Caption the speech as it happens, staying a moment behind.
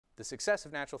the success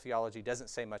of natural theology doesn't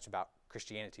say much about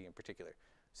Christianity in particular.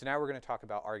 So now we're going to talk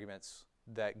about arguments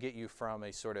that get you from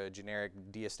a sort of generic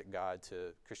deistic God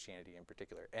to Christianity in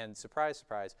particular. And surprise,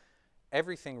 surprise,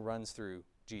 everything runs through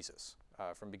Jesus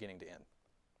from beginning to end.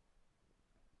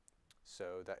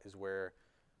 So that is where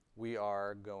we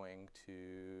are going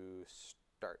to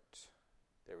start.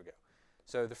 There we go.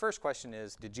 So the first question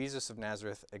is, did Jesus of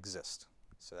Nazareth exist?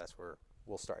 So that's where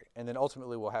we'll start. And then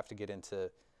ultimately we'll have to get into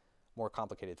more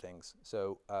complicated things.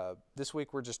 So this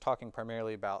week we're just talking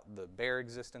primarily about the bare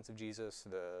existence of Jesus,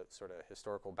 the sort of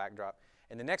historical backdrop.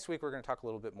 And the next week we're going to talk a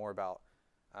little bit more about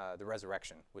the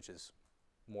resurrection, which is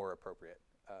more appropriate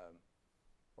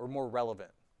or more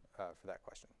relevant for that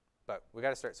question. But we got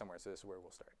to start somewhere, so this is where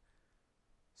we'll start.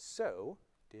 So,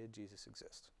 did Jesus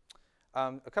exist?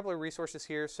 A couple of resources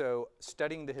here. So,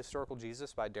 Studying the Historical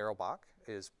Jesus by Darrell Bock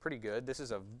is pretty good. This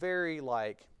is a very,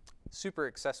 super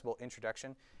accessible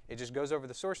introduction. It just goes over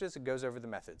the sources, it goes over the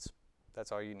methods.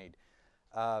 That's all you need.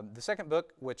 The second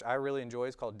book, which I really enjoy,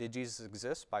 is called Did Jesus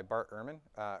Exist by Bart Ehrman.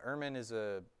 Ehrman is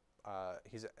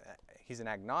he's an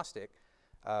agnostic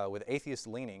with atheist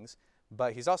leanings,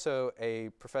 but he's also a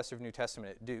professor of New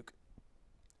Testament at Duke.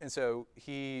 And so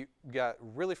he got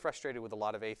really frustrated with a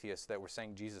lot of atheists that were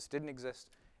saying Jesus didn't exist,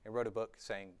 and wrote a book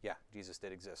saying, yeah, Jesus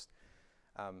did exist.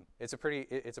 It's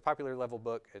a popular level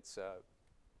book.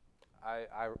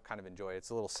 I kind of enjoy it. It's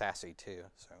a little sassy too,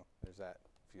 so there's that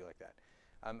if you like that.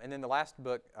 And then the last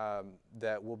book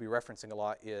that we'll be referencing a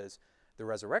lot is The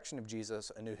Resurrection of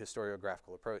Jesus, A New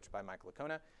Historiographical Approach by Michael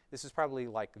Licona. This is probably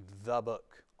the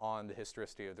book on the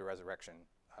historicity of the resurrection.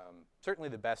 Certainly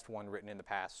the best one written in the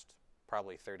past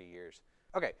probably 30 years.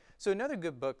 Okay, so another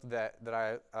good book that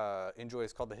I enjoy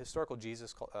is called The Historical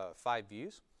Jesus, 5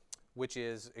 Views, which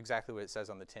is exactly what it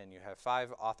says on the tin. You have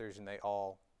 5 authors and they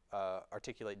all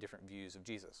articulate different views of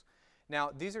Jesus. Now,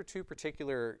 these are 2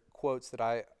 particular quotes that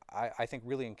I think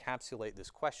really encapsulate this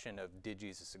question of did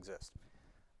Jesus exist?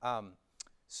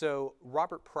 So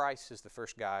Robert Price is the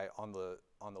first guy on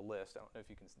the list. I don't know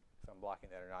if I'm blocking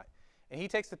that or not. And he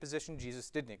takes the position Jesus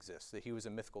didn't exist, that he was a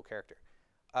mythical character.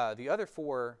 The other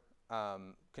 4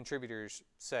 contributors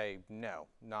say no,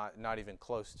 not even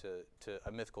close to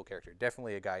a mythical character.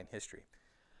 Definitely a guy in history.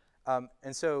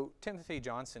 And so Timothy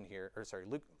Johnson here,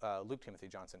 Luke Timothy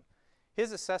Johnson,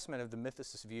 his assessment of the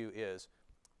mythicist view is,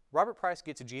 Robert Price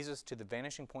gets Jesus to the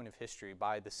vanishing point of history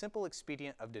by the simple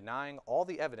expedient of denying all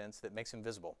the evidence that makes him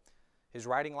visible. His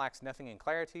writing lacks nothing in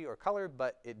clarity or color,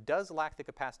 but it does lack the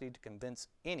capacity to convince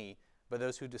any but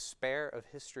those who despair of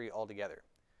history altogether.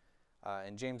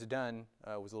 And James Dunn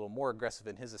was a little more aggressive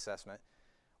in his assessment.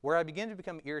 Where I begin to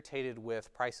become irritated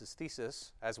with Price's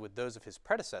thesis, as with those of his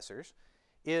predecessors,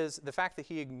 is the fact that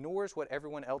he ignores what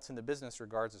everyone else in the business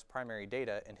regards as primary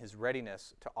data and his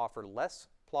readiness to offer less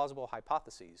plausible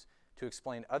hypotheses to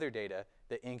explain other data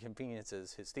that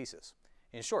inconveniences his thesis.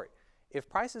 In short, if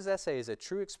Price's essay is a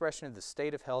true expression of the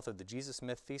state of health of the Jesus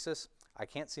myth thesis, I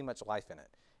can't see much life in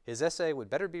it. His essay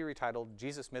would better be retitled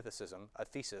Jesus Mythicism, a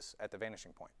Thesis at the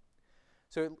Vanishing Point.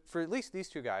 So for at least these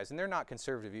 2 guys, and they're not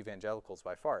conservative evangelicals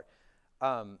by far,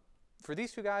 for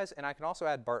these 2 guys, and I can also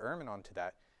add Bart Ehrman onto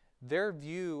that, their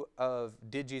view of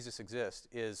did Jesus exist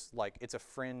is it's a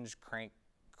fringe,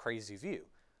 crazy view.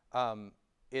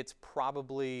 It's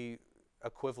probably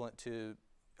equivalent to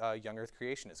young earth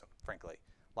creationism, frankly.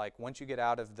 Once you get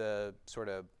out of the sort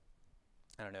of,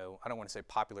 I don't want to say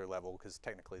popular level because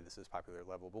technically this is popular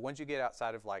level, but once you get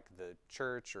outside of the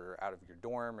church or out of your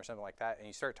dorm or something like that and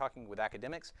you start talking with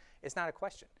academics, it's not a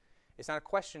question. It's not a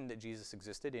question that Jesus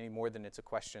existed any more than it's a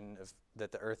question of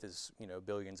that the earth is,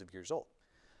 billions of years old.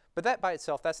 But that by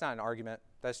itself, that's not an argument.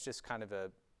 That's just kind of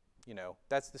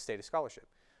that's the state of scholarship.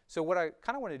 So what I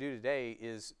kind of want to do today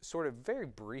is sort of very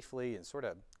briefly and sort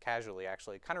of casually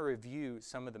actually kind of review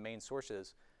some of the main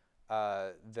sources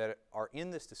that are in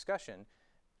this discussion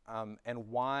and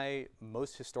why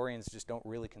most historians just don't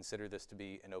really consider this to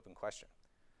be an open question.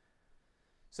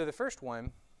 So the first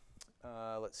one,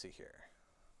 let's see here.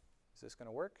 Is this going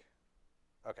to work?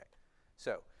 Okay.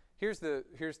 So here's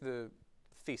the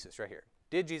thesis right here.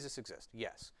 Did Jesus exist?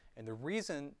 Yes. And the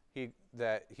reason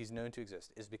that he's known to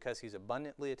exist is because he's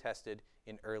abundantly attested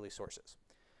in early sources.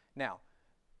 Now,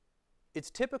 it's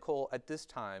typical at this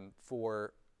time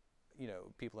for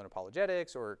people in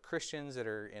apologetics or Christians that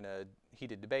are in a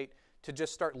heated debate to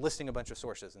just start listing a bunch of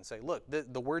sources and say, look,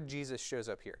 the word Jesus shows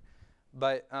up here.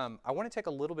 But I want to take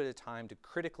a little bit of time to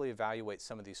critically evaluate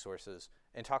some of these sources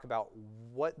and talk about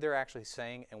what they're actually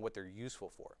saying and what they're useful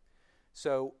for.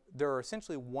 So there are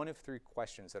essentially 1 of 3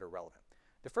 questions that are relevant.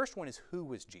 The first one is, who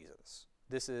was Jesus?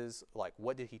 This is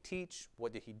what did he teach?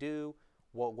 What did he do?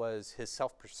 What was his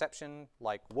self-perception?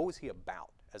 Like, what was he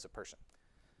about as a person?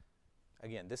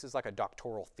 Again, this is like a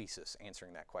doctoral thesis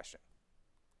answering that question.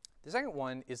 The second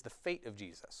one is the fate of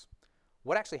Jesus.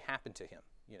 What actually happened to him?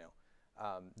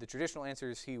 The traditional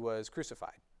answer is he was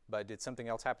crucified, but did something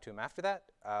else happen to him after that?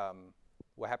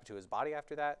 What happened to his body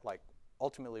after that? Like,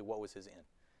 ultimately, what was his end?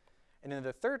 And then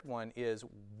the third one is,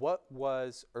 what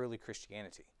was early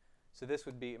Christianity? So this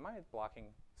would be, am I blocking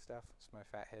stuff? Is my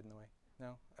fat head in the way?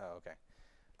 No? Oh, okay.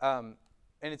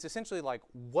 And it's essentially like,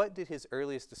 what did his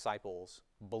earliest disciples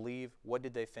believe? What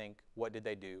did they think? What did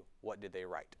they do? What did they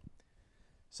write?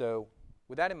 So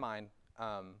with that in mind,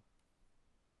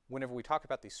 whenever we talk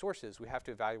about these sources, we have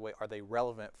to evaluate, are they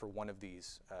relevant for one of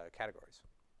these categories?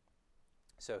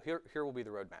 So here will be the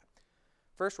roadmap.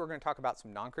 First, we're going to talk about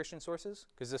some non-Christian sources,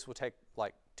 because this will take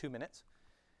like 2 minutes.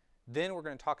 Then we're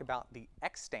going to talk about the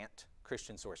extant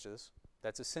Christian sources.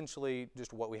 That's essentially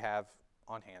just what we have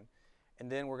on hand.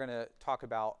 And then we're going to talk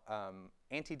about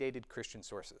antedated Christian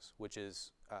sources, which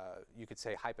is, you could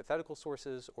say, hypothetical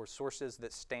sources or sources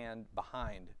that stand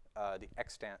behind the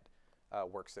extant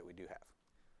works that we do have.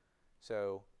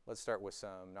 So let's start with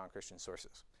some non-Christian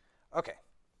sources. Okay,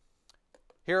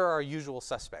 here are our usual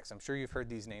suspects. I'm sure you've heard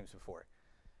these names before.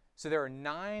 So there are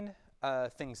 9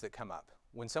 things that come up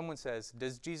when someone says,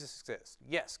 does Jesus exist?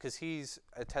 Yes, because he's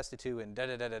attested to in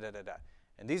da-da-da-da-da-da-da.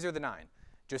 And these are the 9.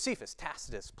 Josephus,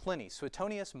 Tacitus, Pliny,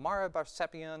 Suetonius, Mara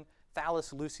Barcepion,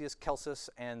 Thallus, Lucius, Celsus,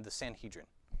 and the Sanhedrin,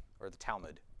 or the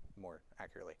Talmud, more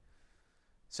accurately.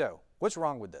 So, what's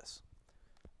wrong with this?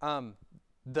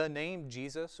 The name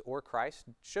Jesus or Christ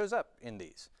shows up in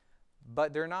these,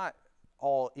 but they're not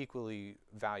all equally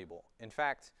valuable. In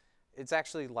fact, it's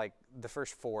actually like the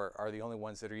first 4 are the only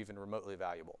ones that are even remotely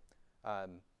valuable.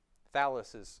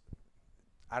 Thallus is,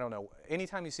 I don't know,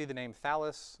 anytime you see the name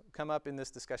Thallus come up in this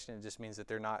discussion, it just means that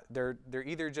they're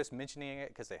either just mentioning it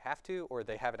because they have to, or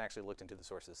they haven't actually looked into the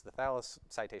sources. The Thallus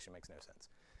citation makes no sense.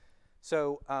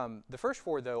 So the first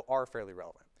 4, though, are fairly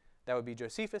relevant. That would be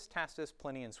Josephus, Tacitus,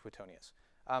 Pliny, and Suetonius.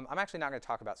 I'm actually not going to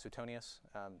talk about Suetonius,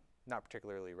 not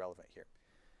particularly relevant here.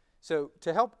 So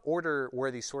to help order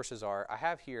where these sources are, I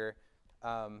have here,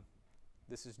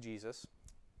 this is Jesus.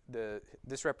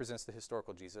 This represents the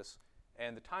historical Jesus.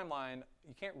 And the timeline,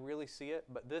 you can't really see it,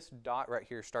 but this dot right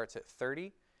here starts at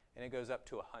 30, and it goes up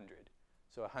to 100.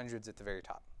 So 100's at the very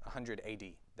top, 100 AD,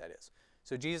 that is.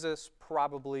 So Jesus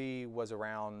probably was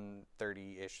around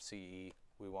 30-ish CE.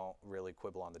 We won't really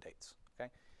quibble on the dates,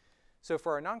 okay? So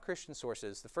for our non-Christian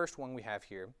sources, the first one we have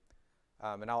here,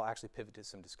 and I'll actually pivot to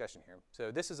some discussion here.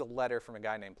 So this is a letter from a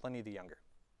guy named Pliny the Younger.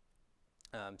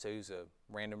 So he's a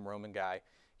random Roman guy.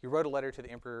 He wrote a letter to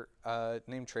the emperor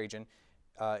named Trajan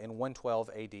in 112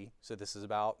 AD. So this is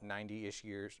about 90-ish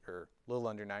years, or a little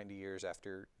under 90 years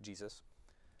after Jesus.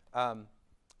 And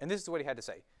this is what he had to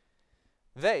say.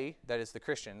 They, that is the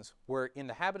Christians, were in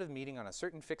the habit of meeting on a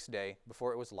certain fixed day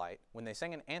before it was light, when they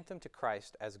sang an anthem to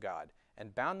Christ as God,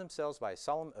 and bound themselves by a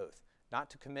solemn oath, not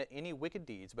to commit any wicked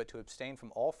deeds, but to abstain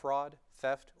from all fraud,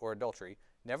 theft, or adultery,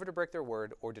 never to break their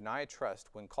word or deny a trust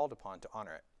when called upon to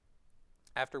honor it.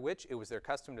 After which it was their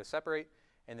custom to separate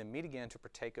and then meet again to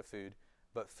partake of food,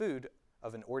 but food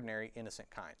of an ordinary innocent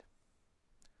kind.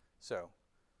 So,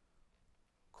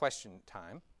 question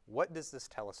time. What does this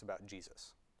tell us about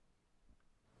Jesus?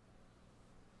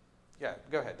 Yeah,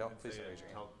 go ahead. Please don't raise your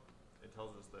hand. It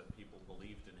tells us that people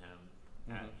believed in him.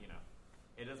 And,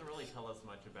 it doesn't really tell us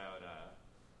much about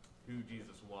who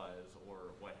Jesus was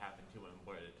or what happened to him,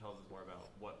 but it tells us more about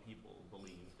what people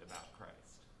believed about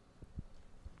Christ.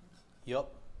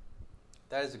 Yep,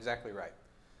 that is exactly right.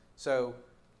 So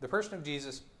the person of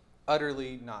Jesus,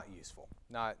 utterly not useful.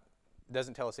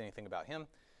 Doesn't tell us anything about him,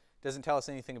 doesn't tell us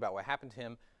anything about what happened to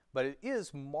him, but it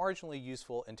is marginally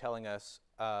useful in telling us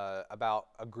about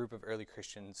a group of early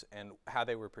Christians and how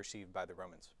they were perceived by the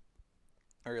Romans,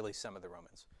 or at least some of the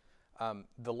Romans.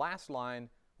 The last line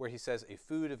where he says a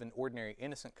food of an ordinary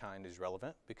innocent kind is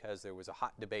relevant because there was a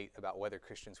hot debate about whether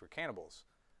Christians were cannibals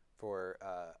for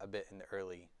a bit in the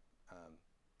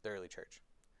early church.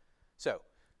 So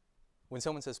when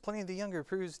someone says Pliny the Younger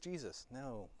proves Jesus,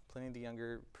 no, Pliny the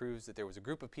Younger proves that there was a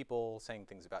group of people saying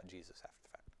things about Jesus after the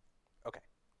fact. Okay,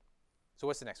 so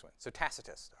what's the next one? So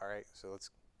Tacitus, all right, so it's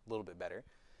a little bit better.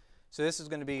 So this is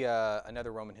going to be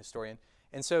another Roman historian.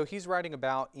 And so he's writing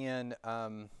about in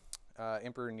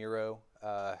Emperor Nero,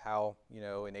 how,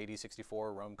 in AD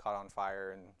 64, Rome caught on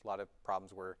fire and a lot of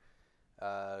problems were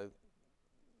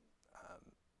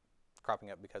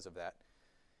cropping up because of that.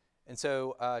 And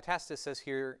so Tacitus says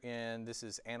here, this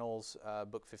is Annals,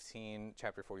 book 15,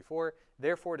 chapter 44,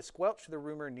 therefore to squelch the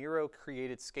rumor, Nero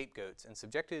created scapegoats and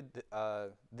subjected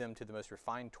them to the most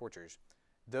refined tortures,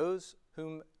 those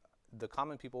whom the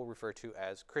common people refer to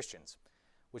as Christians,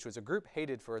 which was a group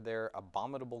hated for their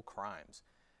abominable crimes.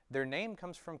 Their name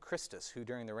comes from Christus, who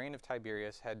during the reign of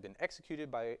Tiberius had been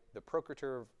executed by the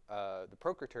procurator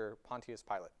Pontius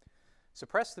Pilate.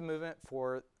 Suppressed for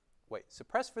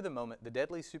the moment, the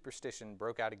deadly superstition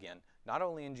broke out again, not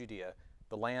only in Judea,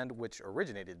 the land which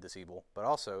originated this evil, but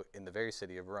also in the very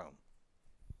city of Rome.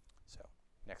 So,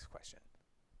 next question.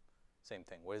 Same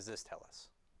thing. What does this tell us?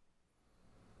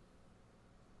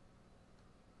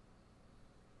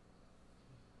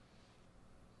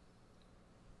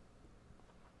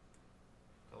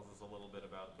 Tells us a little bit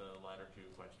about the latter two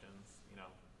questions.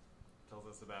 Tells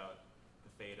us about the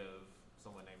fate of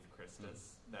someone named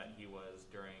Christus, that he was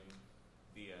during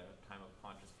the time of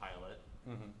Pontius Pilate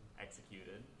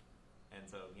executed, and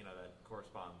so that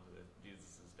corresponds with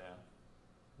Jesus' death.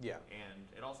 Yeah. And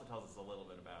it also tells us a little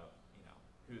bit about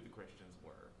who the Christians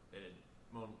were. It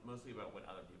mostly about what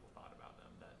other people thought about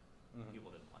them, that people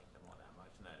didn't like them all that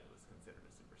much, and that it was considered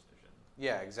a superstition.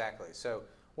 Yeah, exactly. So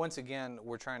once again,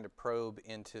 we're trying to probe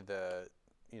into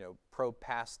probe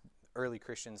past early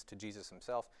Christians to Jesus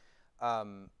himself.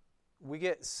 We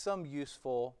get some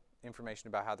useful information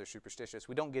about how they're superstitious.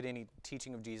 We don't get any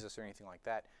teaching of Jesus or anything like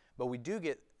that, but we do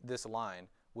get this line,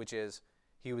 which is,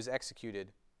 he was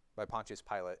executed by Pontius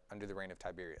Pilate under the reign of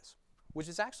Tiberius, which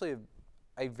is actually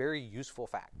a very useful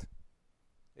fact.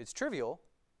 It's trivial,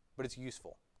 but it's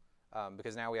useful,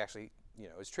 because now we actually,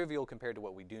 it's trivial compared to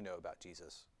what we do know about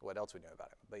Jesus, what else we know about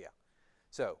him. But yeah.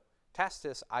 So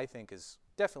Tacitus, I think, is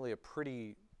definitely a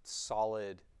pretty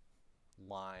solid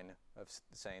line of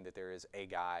saying that there is a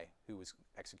guy who was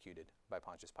executed by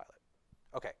Pontius Pilate.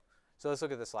 Okay, so let's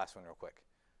look at this last one real quick.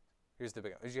 Here's the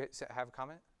big one. Did you have a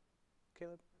comment,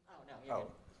 Caleb? Oh, no, you're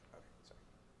good. Okay, sorry.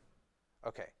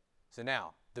 Okay, so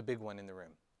now the big one in the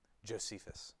room,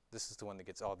 Josephus. This is the one that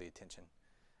gets all the attention.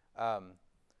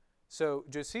 So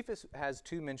Josephus has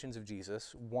two mentions of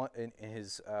Jesus, one in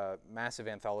his massive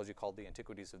anthology called The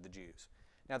Antiquities of the Jews.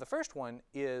 Now the first one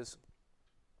is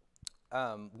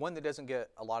one that doesn't get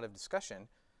a lot of discussion,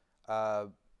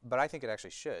 but I think it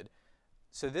actually should.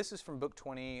 So this is from Book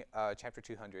 20, Chapter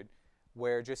 200,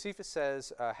 where Josephus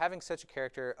says, having such a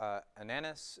character,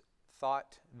 Ananus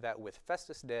thought that with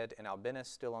Festus dead and Albinus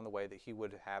still on the way, that he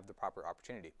would have the proper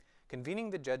opportunity. Convening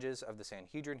the judges of the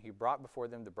Sanhedrin, he brought before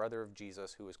them the brother of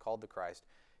Jesus, who was called the Christ.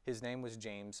 His name was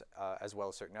James, as well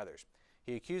as certain others.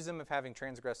 He accused them of having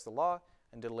transgressed the law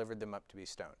and delivered them up to be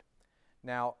stoned.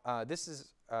 Now, this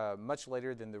is much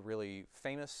later than the really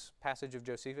famous passage of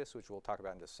Josephus, which we'll talk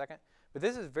about in just a second. But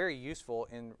this is very useful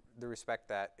in the respect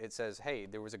that it says, hey,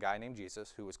 there was a guy named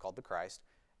Jesus who was called the Christ,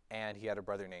 and he had a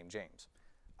brother named James.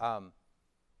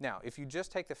 Now, if you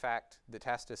just take the fact that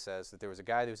Tacitus says that there was a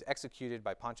guy that was executed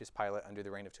by Pontius Pilate under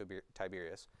the reign of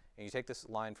Tiberius, and you take this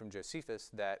line from Josephus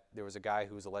that there was a guy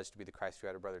who was alleged to be the Christ who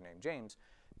had a brother named James,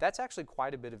 that's actually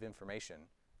quite a bit of information,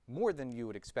 more than you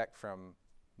would expect from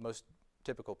most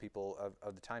typical people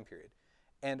of the time period.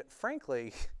 And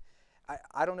frankly,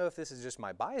 I don't know if this is just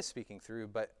my bias speaking through,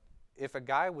 but if a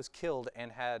guy was killed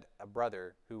and had a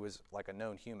brother who was like a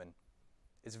known human,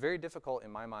 it's very difficult in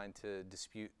my mind to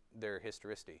dispute their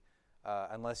historicity,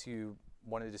 unless you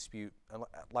want to dispute,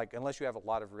 unless you have a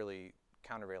lot of really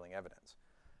countervailing evidence.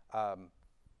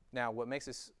 Now, what makes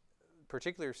this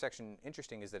particular section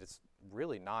interesting is that it's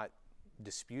really not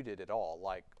disputed at all.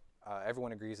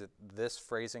 Everyone agrees that this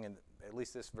phrasing, and at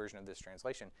least this version of this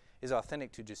translation, is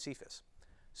authentic to Josephus.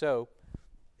 So,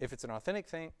 if it's an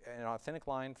authentic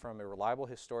line from a reliable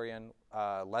historian,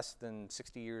 less than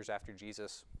 60 years after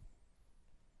Jesus,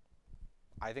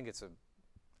 I think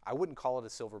I wouldn't call it a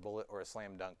silver bullet or a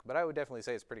slam dunk, but I would definitely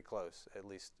say it's pretty close. At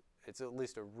least it's at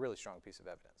least a really strong piece of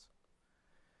evidence.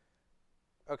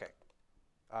 Okay,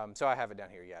 so I have it down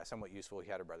here. Yeah, somewhat useful.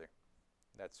 He had a brother.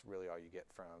 That's really all you get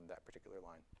from that particular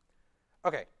line.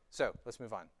 Okay, so let's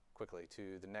move on quickly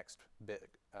to the next bit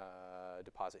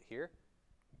deposit here.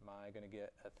 Am I going to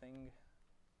get a thing?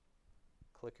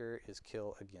 Clicker is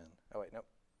kill again. Oh, wait, nope.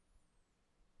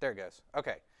 There it goes.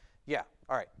 Okay, yeah,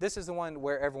 all right. This is the one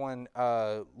where everyone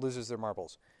loses their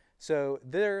marbles. So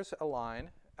there's a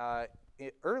line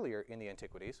earlier in the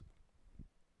Antiquities,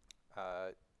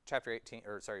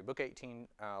 Book 18,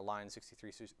 lines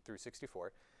 63 through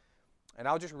 64. And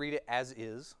I'll just read it as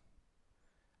is.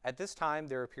 At this time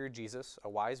there appeared Jesus, a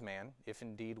wise man, if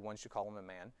indeed one should call him a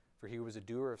man, for he was a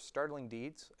doer of startling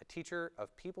deeds, a teacher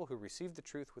of people who received the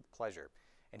truth with pleasure.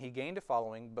 And he gained a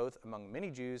following both among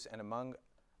many Jews and among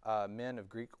men of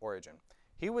Greek origin.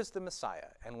 He was the Messiah,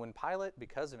 and when Pilate,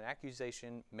 because of an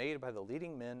accusation made by the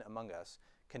leading men among us,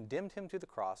 condemned him to the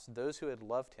cross, those who had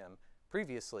loved him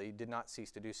previously did not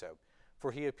cease to do so.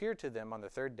 For he appeared to them on the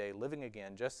third day, living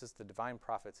again, just as the divine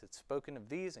prophets had spoken of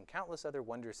these and countless other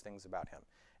wondrous things about him.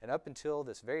 And up until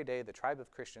this very day, the tribe of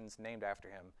Christians named after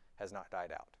him has not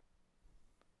died out.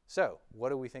 So, what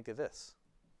do we think of this?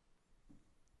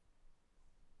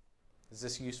 Is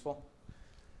this useful?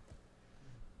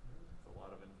 It's a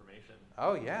lot of information.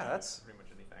 Oh, yeah, that's pretty much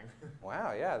anything.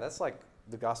 Wow, yeah, that's like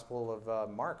the Gospel of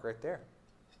Mark right there.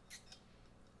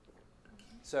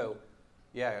 So,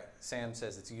 yeah, Sam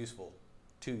says it's useful.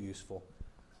 Too useful.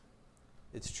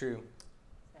 It's true.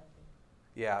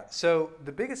 Yeah, so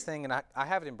the biggest thing, and I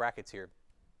have it in brackets here.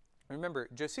 Remember,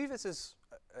 Josephus is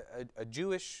a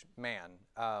Jewish man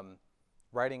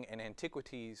writing an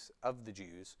Antiquities of the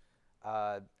Jews,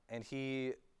 and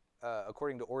he,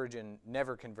 according to Origen,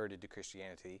 never converted to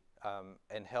Christianity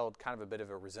and held kind of a bit of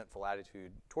a resentful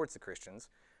attitude towards the Christians.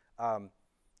 And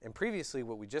previously,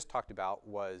 what we just talked about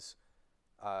was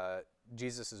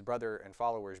Jesus' brother and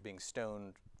followers being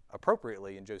stoned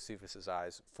appropriately in Josephus'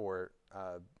 eyes for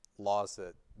laws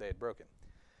that they had broken.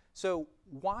 So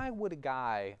why would a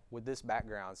guy with this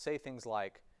background say things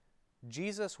like,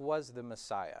 Jesus was the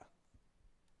Messiah?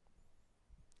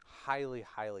 Highly,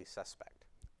 highly suspect.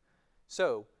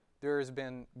 So there has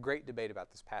been great debate about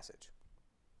this passage.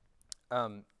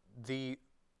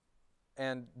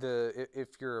 If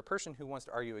you're a person who wants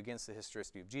to argue against the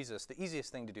historicity of Jesus, the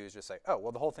easiest thing to do is just say, oh,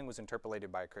 well, the whole thing was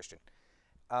interpolated by a Christian.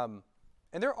 And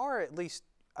there are at least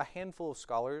a handful of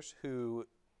scholars who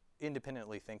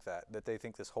independently think that they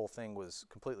think this whole thing was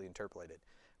completely interpolated.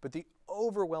 But the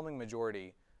overwhelming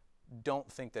majority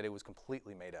don't think that it was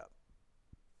completely made up.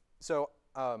 So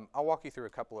I'll walk you through a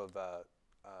couple of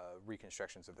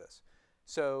reconstructions of this.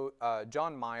 So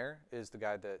John Meyer is the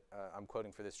guy that I'm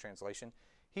quoting for this translation.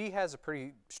 He has a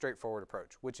pretty straightforward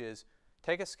approach, which is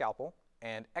take a scalpel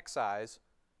and excise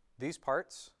these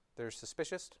parts that are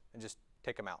suspicious and just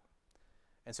take them out.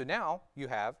 And so now you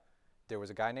have, there was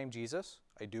a guy named Jesus,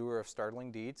 a doer of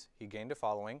startling deeds. He gained a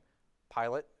following.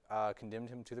 Pilate condemned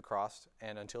him to the cross,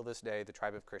 and until this day, the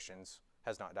tribe of Christians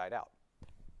has not died out.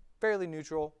 Fairly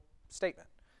neutral statement.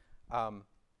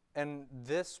 And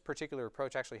this particular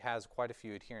approach actually has quite a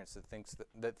few adherents that think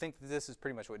that this is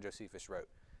pretty much what Josephus wrote,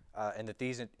 and that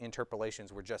these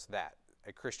interpolations were just that,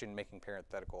 a Christian making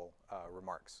parenthetical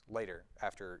remarks later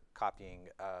after copying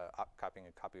a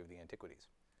copy of the Antiquities.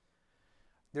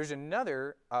 There's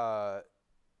another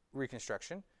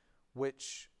reconstruction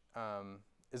which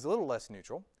is a little less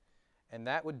neutral, and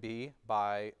that would be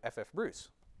by F.F. Bruce.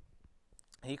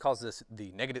 He calls this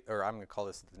the negative, or I'm going to call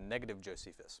this the negative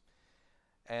Josephus.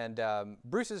 And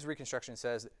Bruce's reconstruction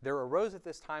says, there arose at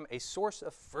this time a source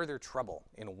of further trouble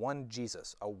in one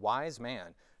Jesus, a wise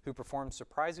man who performed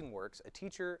surprising works, a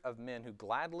teacher of men who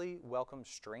gladly welcomed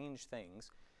strange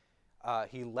things.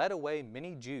 He led away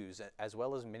many Jews as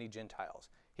well as many Gentiles.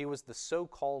 He was the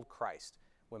so-called Christ.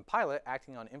 When Pilate,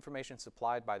 acting on information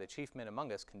supplied by the chief men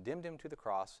among us, condemned him to the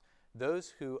cross, those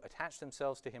who attached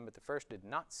themselves to him at the first did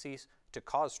not cease to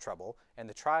cause trouble, and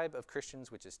the tribe of Christians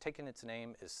which has taken its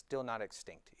name is still not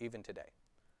extinct, even today.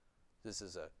 This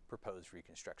is a proposed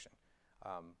reconstruction.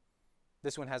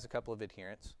 This one has a couple of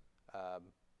adherents,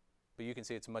 but you can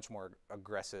see it's much more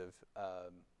aggressive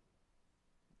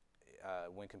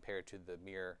when compared to the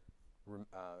mere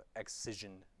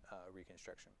excision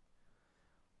reconstruction.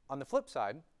 On the flip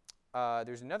side,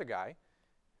 there's another guy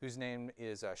whose name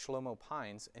is Shlomo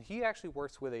Pines, and he actually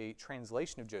works with a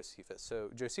translation of Josephus.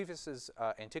 So Josephus's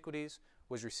Antiquities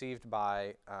was received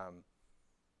by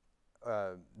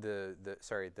the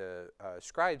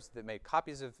scribes that made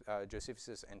copies of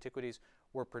Josephus's Antiquities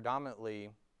were predominantly,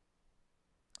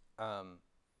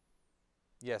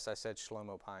 yes, I said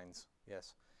Shlomo Pines,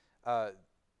 yes.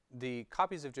 The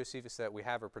copies of Josephus that we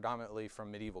have are predominantly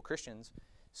from medieval Christians.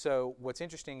 So what's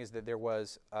interesting is that there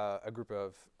was a group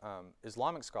of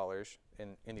Islamic scholars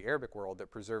in the Arabic world that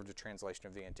preserved a translation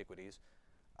of the Antiquities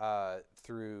that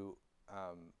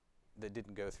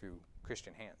didn't go through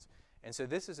Christian hands. And so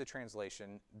this is a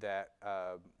translation that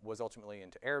was ultimately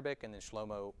into Arabic, and then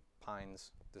Shlomo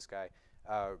Pines, this guy,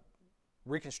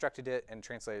 reconstructed it and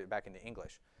translated it back into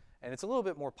English. And it's a little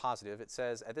bit more positive. It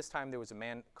says, at this time there was a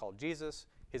man called Jesus.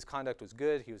 His conduct was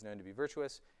good. He was known to be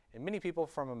virtuous. And many people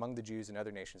from among the Jews and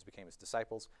other nations became his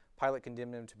disciples. Pilate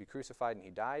condemned him to be crucified, and he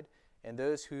died. And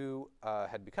those who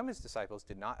had become his disciples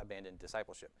did not abandon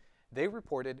discipleship. They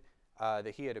reported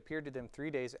that he had appeared to them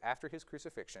 3 days after his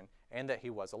crucifixion, and that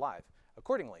he was alive.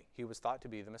 Accordingly, he was thought to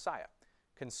be the Messiah,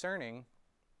 concerning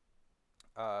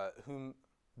whom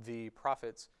the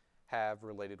prophets have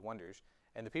related wonders.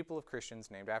 And the people of Christians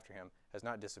named after him has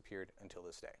not disappeared until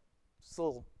this day. It's a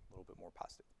little bit more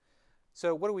positive.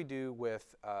 So what do we do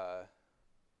with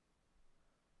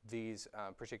these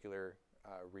particular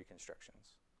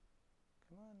reconstructions.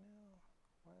 Come on now.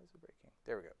 Why is it breaking?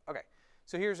 There we go. Okay.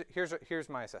 So here's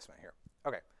my assessment here.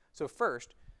 Okay. So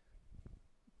first,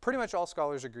 pretty much all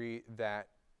scholars agree that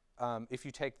if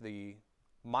you take the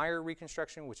Meyer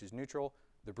reconstruction, which is neutral,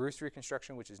 the Bruce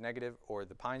reconstruction, which is negative, or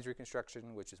the Pines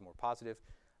reconstruction, which is more positive,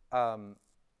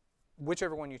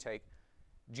 whichever one you take,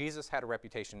 Jesus had a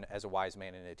reputation as a wise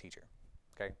man and a teacher.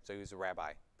 Okay, so he was a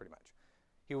rabbi, pretty much.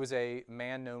 He was a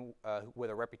man known with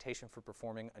a reputation for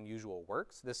performing unusual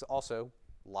works. This also,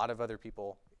 a lot of other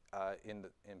people in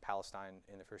Palestine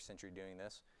in the first century doing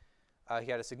this.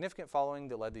 He had a significant following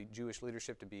that led the Jewish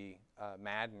leadership to be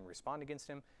mad and respond against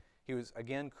him. He was,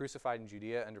 again, crucified in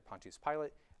Judea under Pontius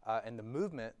Pilate, and the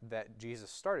movement that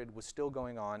Jesus started was still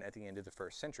going on at the end of the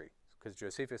first century, because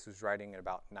Josephus was writing in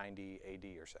about 90 AD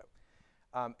or so.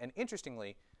 And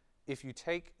interestingly, if you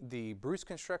take the Bruce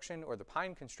construction or the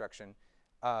Pine construction,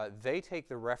 they take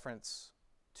the reference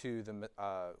to the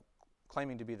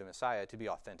claiming to be the Messiah to be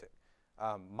authentic.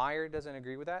 Meyer doesn't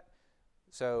agree with that,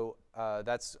 so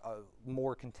that's a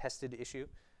more contested issue.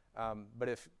 But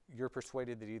if you're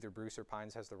persuaded that either Bruce or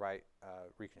Pines has the right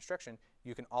reconstruction,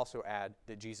 you can also add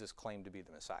that Jesus claimed to be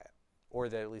the Messiah, or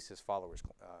that at least his followers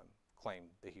claimed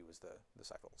that he was the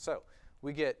disciple. So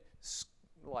we get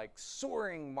like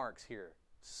soaring marks here,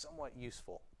 somewhat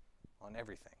useful on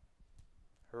everything.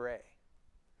 Hooray.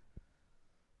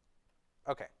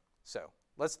 Okay, so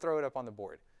let's throw it up on the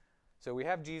board. So we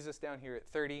have Jesus down here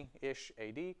at 30-ish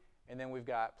AD, and then we've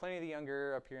got Pliny the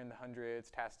Younger up here in the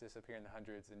hundreds, Tacitus up here in the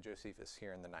hundreds, and Josephus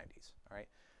here in the 90s. All right.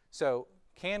 So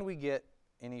can we get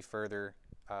any further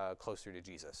closer to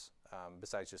Jesus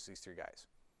besides just these three guys?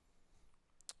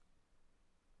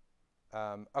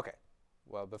 Okay.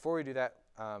 Well, before we do that,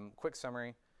 quick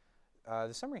summary.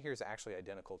 The summary here is actually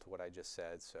identical to what I just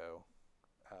said. So,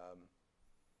 oh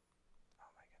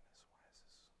my goodness, why is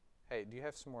this? Hey, do you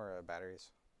have some more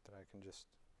batteries that I can just?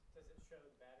 Does it show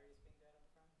the batteries being dead on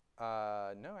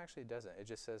the front? No, actually it doesn't. It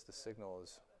just says the signal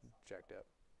is jacked up.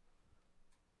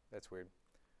 That's weird.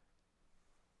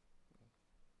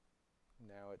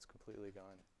 Now it's completely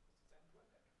gone.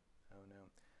 Oh no.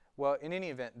 Well, in any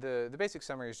event, the basic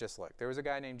summary is just, look, there was a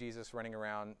guy named Jesus running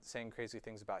around saying crazy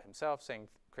things about himself, saying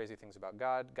crazy things about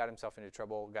God, got himself into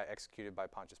trouble, got executed by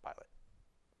Pontius Pilate.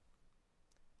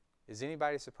 Is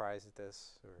anybody surprised at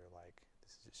this? Or like,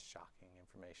 this is just shocking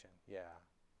information? Yeah.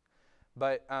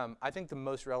 But I think the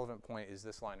most relevant point is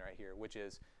this line right here, which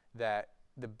is that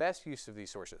the best use of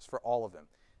these sources, for all of them,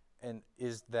 and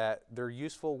is that they're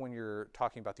useful when you're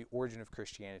talking about the origin of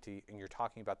Christianity and you're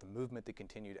talking about the movement that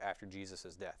continued after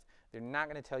Jesus' death. They're not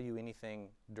going to tell you anything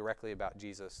directly about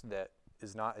Jesus that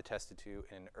is not attested to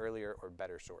in an earlier or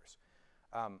better source.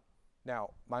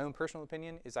 Now, my own personal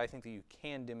opinion is I think that you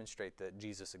can demonstrate that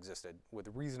Jesus existed with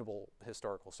reasonable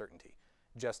historical certainty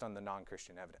just on the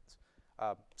non-Christian evidence.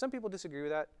 Some people disagree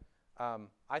with that.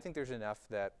 I think there's enough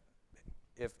that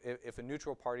if a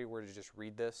neutral party were to just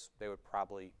read this, they would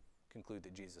probably conclude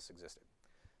that Jesus existed.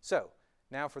 So,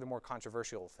 now for the more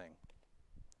controversial thing.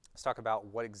 Let's talk about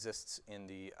what exists in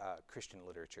the Christian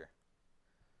literature,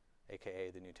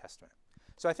 aka the New Testament.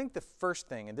 So I think the first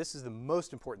thing, and this is the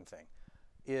most important thing,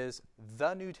 is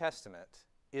the New Testament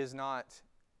is not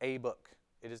a book.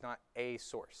 It is not a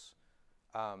source.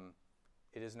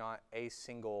 It is not a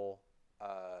single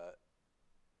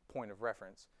point of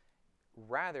reference.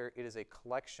 Rather, it is a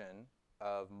collection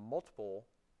of multiple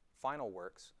final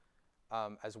works,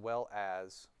 as well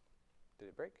as, did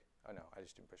it break? Oh no, I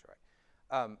just didn't push it right.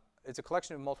 It's a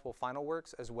collection of multiple final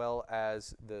works, as well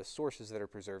as the sources that are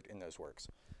preserved in those works.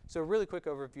 So really quick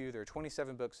overview, there are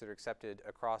 27 books that are accepted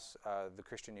across the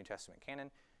Christian New Testament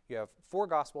canon. You have 4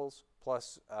 Gospels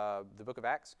plus the book of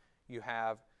Acts. You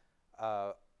have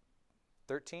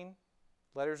 13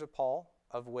 letters of Paul,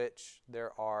 of which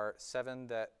there are 7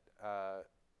 that,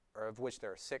 or of which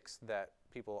there are 6 that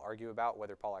people argue about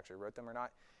whether Paul actually wrote them or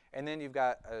not. And then you've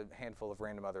got a handful of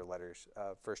random other letters,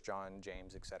 1 John,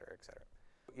 James, et cetera, et cetera.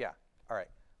 Yeah, all right.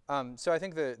 So I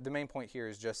think the main point here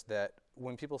is just that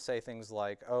when people say things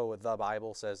like, oh, the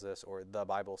Bible says this or the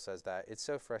Bible says that, it's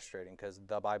so frustrating because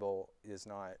the Bible is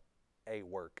not a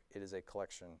work. It is a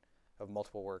collection of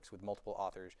multiple works with multiple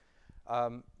authors,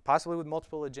 possibly with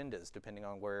multiple agendas, depending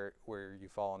on where you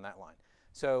fall on that line.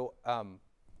 So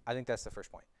I think that's the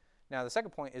first point. Now, the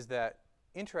second point is that,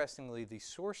 interestingly, the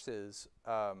sources,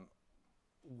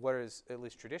 what is at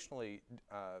least traditionally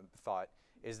thought,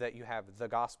 is that you have the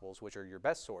Gospels, which are your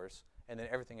best source, and then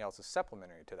everything else is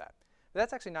supplementary to that. But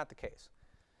that's actually not the case.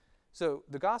 So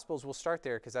the Gospels, will start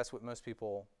there because that's what most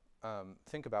people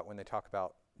think about when they talk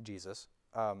about Jesus.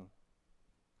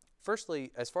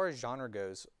 firstly, as far as genre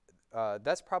goes,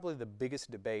 that's probably the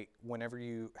biggest debate whenever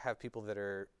you have people that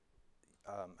are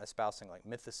espousing like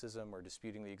mythicism or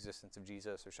disputing the existence of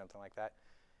Jesus or something like that.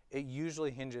 It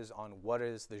usually hinges on what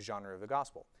is the genre of the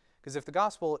gospel. Because if the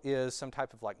gospel is some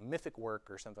type of like mythic work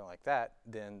or something like that,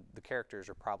 then the characters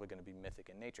are probably going to be mythic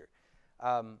in nature.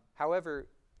 However,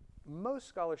 most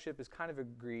scholarship is kind of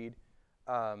agreed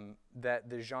that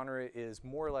the genre is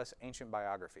more or less ancient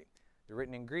biography. They're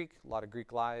written in Greek. A lot of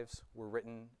Greek lives were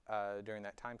written during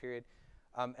that time period.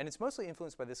 And it's mostly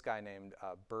influenced by this guy named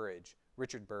Burridge,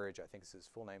 Richard Burridge, I think is his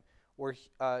full name, where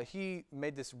he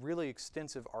made this really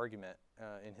extensive argument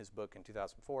in his book in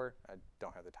 2004. I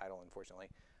don't have the title, unfortunately,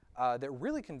 that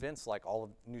really convinced like all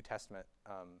of New Testament,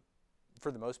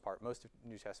 for the most part, most of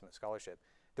New Testament scholarship,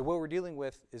 that what we're dealing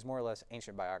with is more or less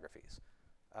ancient biographies.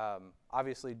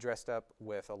 Obviously dressed up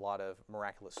with a lot of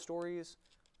miraculous stories.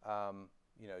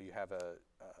 You know, you have a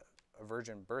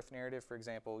virgin birth narrative, for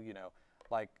example, you know,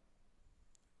 like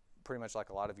pretty much like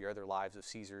a lot of your other lives of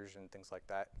Caesars and things like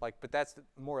that. But that's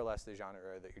more or less the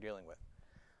genre that you're dealing with.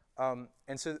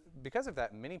 And so because of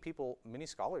that, many people, many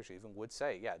scholars even would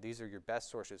say, yeah, these are your best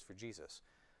sources for Jesus.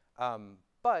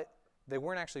 But they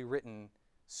weren't actually written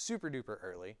super duper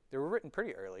early. They were written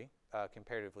pretty early,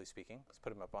 comparatively speaking. Let's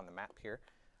put them up on the map here.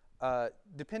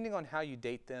 Depending on how you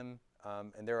date them,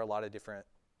 and there are a lot of different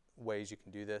ways you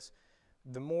can do this,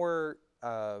 the more,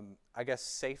 I guess,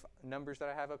 safe numbers that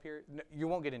I have up here, you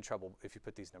won't get in trouble if you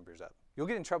put these numbers up. You'll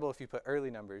get in trouble if you put early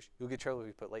numbers. You'll get in trouble if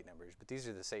you put late numbers, but these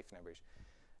are the safe numbers.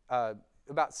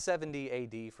 About 70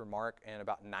 AD for Mark and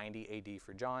about 90 AD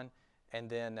for John, and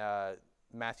then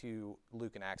Matthew,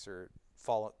 Luke, and Acts are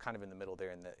fall kind of in the middle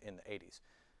there in the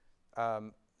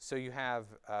 80s. So you have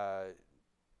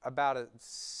about a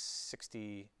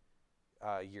 60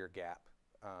 year gap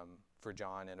for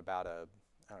John and about a,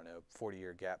 I don't know,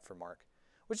 40-year gap for Mark,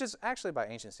 which is actually by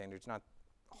ancient standards not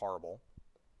horrible,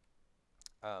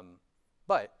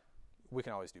 but we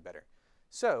can always do better.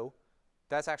 So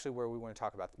that's actually where we want to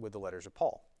talk about with the letters of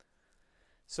Paul.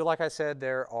 So like I said,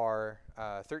 there are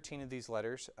 13 of these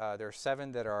letters. There are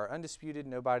 7 that are undisputed.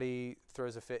 Nobody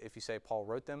throws a fit if you say Paul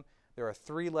wrote them. There are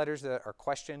 3 letters that are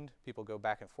questioned. People go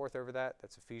back and forth over that.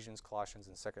 That's Ephesians, Colossians,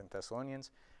 and 2 Thessalonians.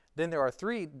 Then there are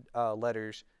 3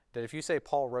 letters that if you say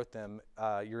Paul wrote them,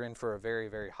 you're in for a very,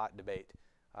 very hot debate.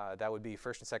 That would be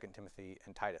 1st and 2nd Timothy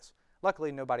and Titus.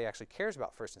 Luckily, nobody actually cares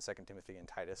about 1st and 2nd Timothy and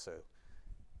Titus, so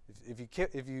if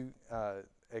you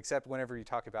except whenever you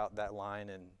talk about that line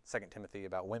in 2 Timothy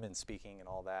about women speaking and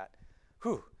all that,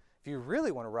 whew, if you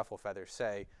really want to ruffle feathers,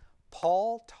 say,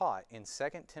 Paul taught in 2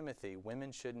 Timothy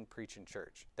women shouldn't preach in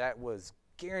church. That was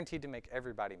guaranteed to make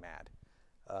everybody mad,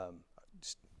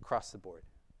 just across the board.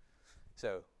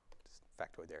 So, just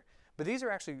factoid there. But these are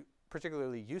actually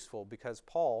particularly useful because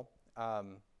Paul,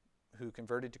 who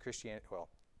converted to Christianity, well,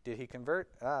 did he convert?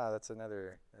 That's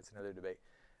another debate.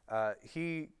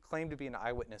 He claimed to be an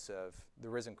eyewitness of the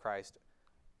risen Christ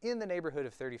in the neighborhood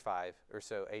of 35 or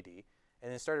so AD,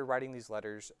 and then started writing these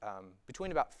letters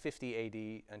between about 50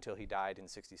 AD until he died in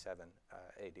 67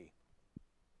 AD.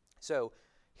 So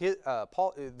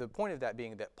the point of that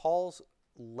being that Paul's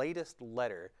latest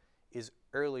letter is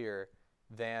earlier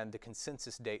than the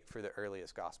consensus date for the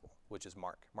earliest gospel, which is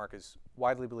Mark. Mark is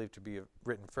widely believed to be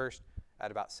written first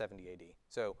at about 70 AD.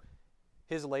 So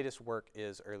his latest work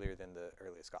is earlier than the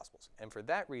earliest Gospels. And for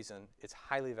that reason, it's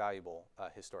highly valuable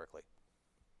historically.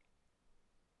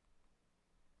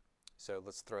 So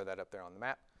let's throw that up there on the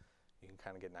map. You can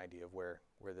kind of get an idea of where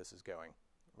this is going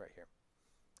right here.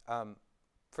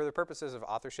 For the purposes of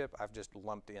authorship, I've just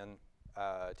lumped in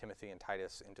Timothy and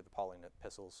Titus into the Pauline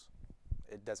epistles.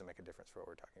 It doesn't make a difference for what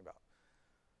we're talking about.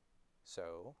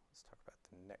 So let's talk about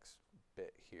the next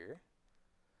bit here.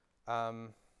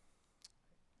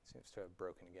 Seems to have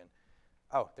broken again.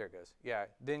 Oh, there it goes. Yeah,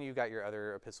 then you got your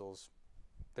other epistles.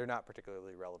 They're not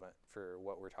particularly relevant for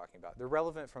what we're talking about. They're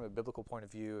relevant from a biblical point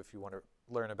of view if you want to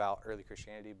learn about early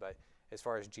Christianity, but as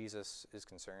far as Jesus is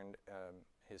concerned,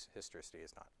 his historicity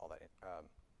is not all that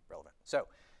relevant. So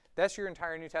that's your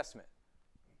entire New Testament.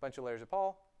 Bunch of letters of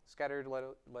Paul, scattered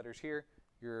letters here,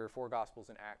 your 4 Gospels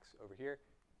and Acts over here,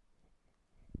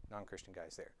 non-Christian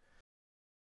guys there.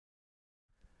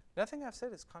 Nothing I've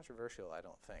said is controversial, I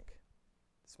don't think.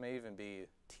 This may even be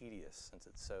tedious since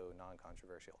it's so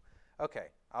non-controversial. Okay,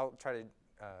 I'll try to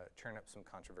turn up some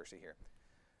controversy here.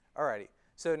 Alrighty,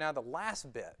 so now the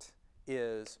last bit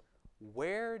is,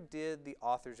 where did the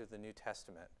authors of the New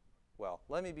Testament, well,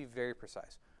 let me be very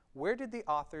precise. Where did the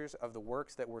authors of the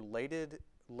works that were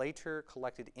later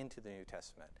collected into the New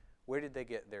Testament, where did they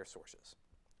get their sources?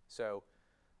 So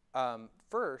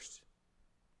first,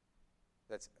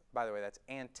 by the way, that's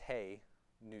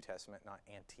ante-New Testament, not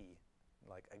anti,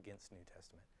 like against New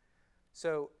Testament.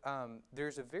 So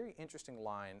there's a very interesting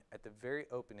line at the very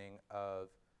opening of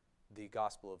the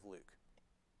Gospel of Luke,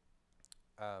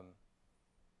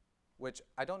 which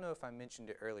I don't know if I mentioned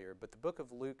it earlier, but the book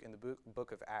of Luke and the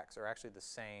book of Acts are actually the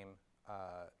same.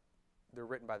 They're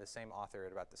written by the same author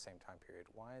at about the same time period.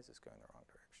 Why is this going the wrong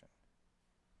direction?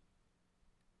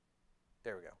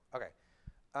 There we go. Okay.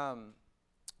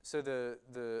 So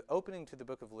the opening to the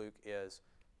book of Luke is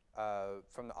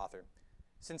from the author.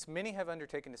 Since many have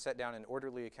undertaken to set down an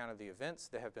orderly account of the events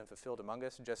that have been fulfilled among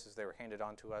us, just as they were handed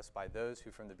on to us by those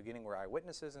who from the beginning were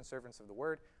eyewitnesses and servants of the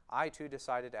word, I too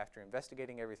decided, after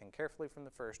investigating everything carefully from the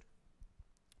first,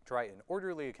 to write an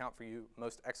orderly account for you,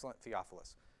 most excellent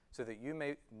Theophilus, so that you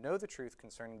may know the truth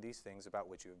concerning these things about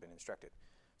which you have been instructed.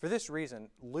 For this reason,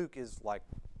 Luke is like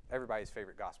everybody's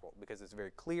favorite gospel, because it's very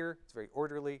clear, it's very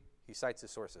orderly, he cites his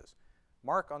sources.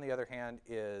 Mark, on the other hand,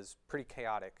 is pretty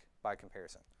chaotic by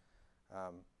comparison.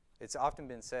 It's often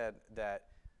been said that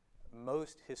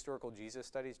most historical Jesus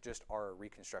studies just are a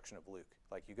reconstruction of Luke.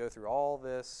 Like, you go through all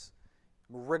this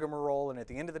rigmarole, and at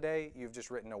the end of the day, you've just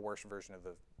written a worse version of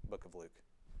the book of Luke.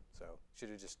 So should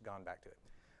have just gone back to it.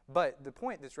 But the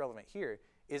point that's relevant here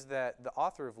is that the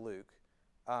author of Luke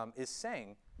is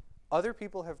saying, other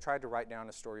people have tried to write down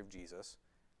a story of Jesus.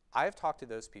 I've talked to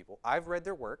those people. I've read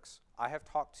their works. I have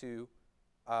talked to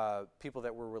people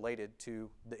that were related to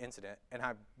the incident, and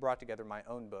I brought together my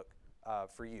own book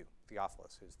for you,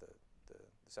 Theophilus, who's the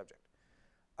subject.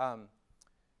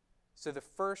 So the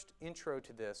first intro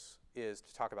to this is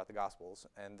to talk about the Gospels,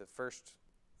 and the first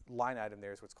line item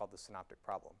there is what's called the synoptic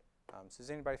problem. So is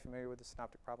anybody familiar with the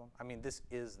synoptic problem? I mean, this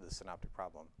is the synoptic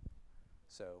problem.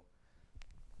 So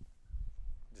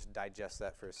just digest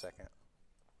that for a second.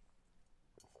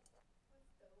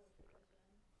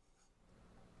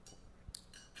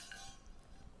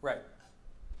 Right.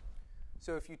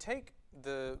 So if you take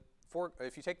the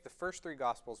first three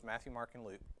Gospels, Matthew, Mark, and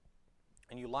Luke,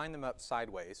 and you line them up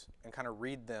sideways and kind of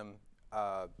read them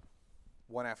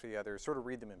one after the other, sort of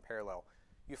read them in parallel,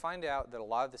 you find out that a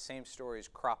lot of the same stories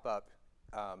crop up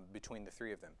between the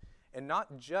three of them. And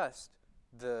not just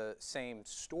the same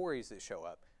stories that show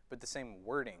up, but the same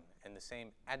wording and the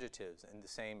same adjectives and the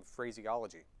same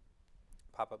phraseology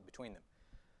pop up between them.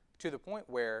 To the point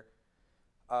where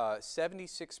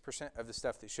 76% of the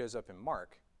stuff that shows up in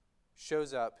Mark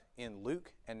shows up in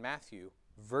Luke and Matthew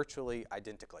virtually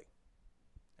identically.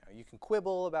 Now, you can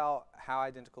quibble about how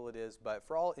identical it is, but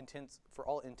for all intents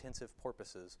and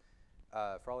purposes,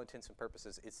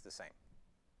 it's the same.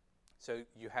 So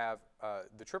you have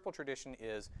the triple tradition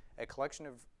is a collection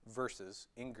of verses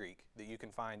in Greek that you can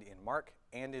find in Mark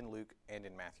and in Luke and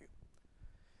in Matthew.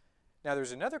 Now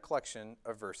there's another collection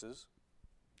of verses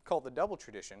called the double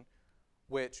tradition,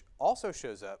 which also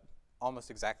shows up almost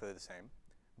exactly the same,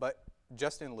 but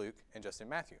just in Luke and just in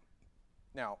Matthew.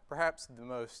 Now, perhaps the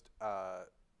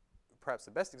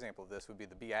best example of this would be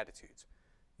the Beatitudes.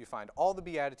 You find all the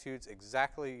Beatitudes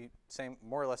exactly same,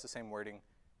 more or less the same wording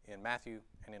in Matthew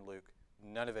and in Luke.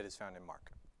 None of it is found in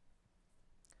Mark.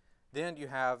 Then you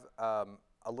have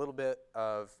a little bit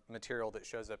of material that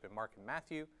shows up in Mark and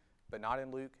Matthew, but not in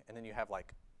Luke. And then you have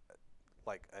like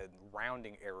a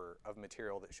rounding error of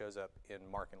material that shows up in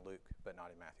Mark and Luke, but not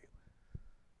in Matthew.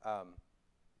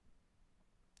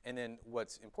 And then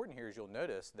what's important here is you'll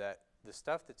notice that the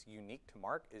stuff that's unique to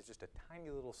Mark is just a tiny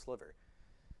little sliver.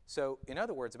 So in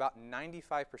other words, about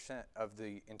 95% of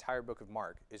the entire book of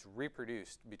Mark is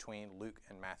reproduced between Luke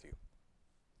and Matthew.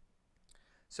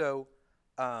 So,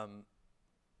 and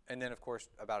then of course,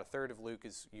 about a third of Luke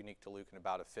is unique to Luke, and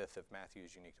about a fifth of Matthew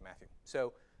is unique to Matthew.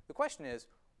 So the question is,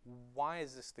 why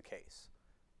is this the case?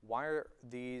 Why are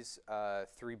these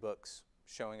three books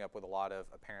showing up with a lot of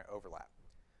apparent overlap?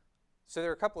 So there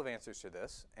are a couple of answers to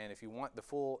this, and if you want the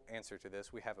full answer to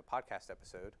this, we have a podcast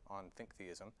episode on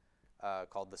Theism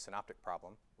called The Synoptic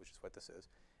Problem, which is what this is,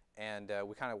 and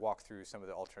we kind of walk through some of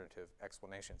the alternative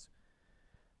explanations.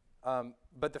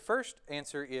 But the first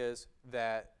answer is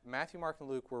that Matthew, Mark, and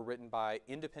Luke were written by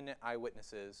independent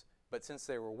eyewitnesses, but since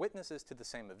they were witnesses to the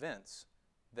same events,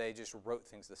 they just wrote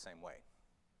things the same way.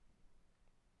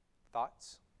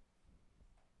 Thoughts?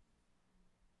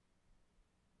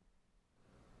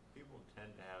 People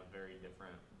tend to have very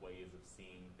different ways of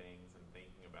seeing things and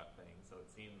thinking about things, so it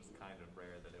seems kind of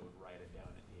rare that it would write it down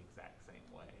in the exact same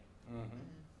way. Mm-hmm.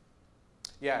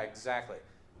 Yeah, exactly.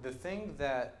 The thing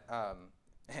that, and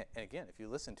again, if you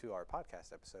listen to our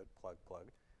podcast episode, plug,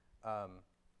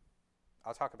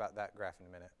 I'll talk about that graph in a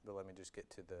minute, but let me just get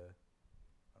to the,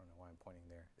 I don't know why I'm pointing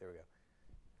there. There we go.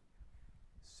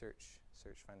 Search,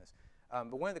 find this.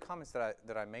 But one of the comments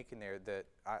that I make in there that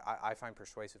I find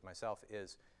persuasive myself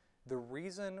is the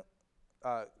reason,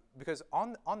 because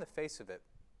on the face of it,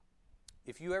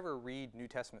 if you ever read New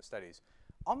Testament studies,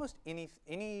 almost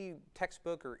any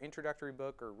textbook or introductory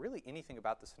book or really anything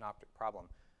about the synoptic problem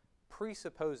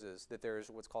presupposes that there's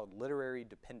what's called literary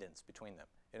dependence between them.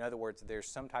 In other words, there's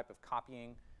some type of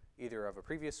copying either of a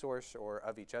previous source or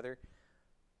of each other.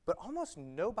 But almost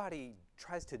nobody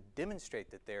tries to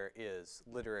demonstrate that there is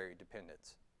literary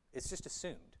dependence. It's just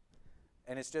assumed.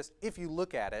 And it's just, if you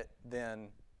look at it, then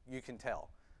you can tell.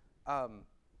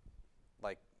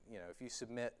 Like, if you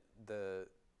submit the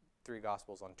 3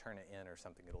 Gospels on Turnitin or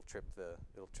something, it'll trip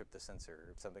the censor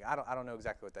or something. I don't know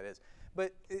exactly what that is.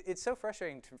 But it's so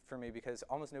frustrating for me because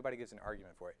almost nobody gives an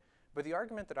argument for it. But the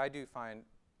argument that I do find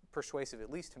persuasive, at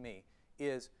least to me,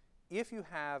 is if you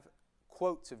have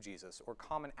quotes of Jesus or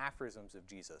common aphorisms of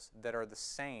Jesus that are the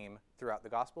same throughout the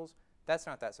Gospels, that's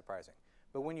not that surprising.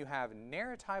 But when you have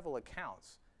narratival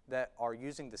accounts that are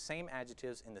using the same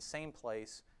adjectives in the same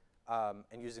place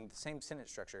and using the same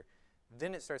sentence structure,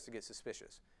 then it starts to get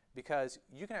suspicious. Because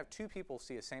you can have 2 people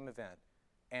see a same event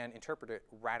and interpret it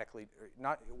radically,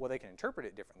 they can interpret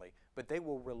it differently, but they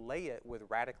will relay it with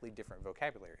radically different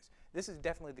vocabularies. This is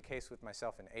definitely the case with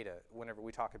myself and Ada whenever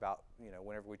we talk about,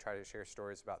 whenever we try to share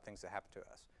stories about things that happen to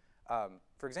us.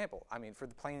 For example, for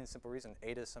the plain and simple reason,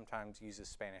 Ada sometimes uses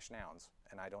Spanish nouns,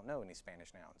 and I don't know any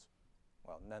Spanish nouns.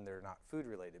 Well, none that are not food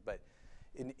related, but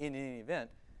in any event,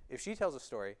 if she tells a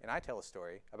story and I tell a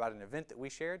story about an event that we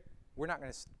shared, we're not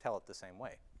going to tell it the same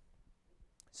way.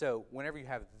 So whenever you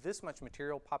have this much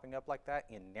material popping up like that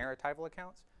in narratival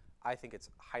accounts, I think it's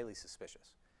highly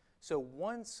suspicious. So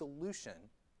one solution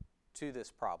to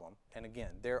this problem, and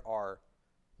again, there are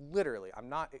literally, I'm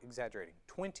not exaggerating,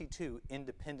 22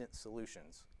 independent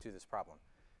solutions to this problem.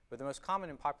 But the most common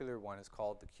and popular one is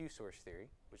called the Q-source theory,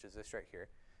 which is this right here,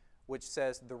 which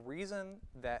says the reason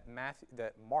that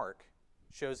Mark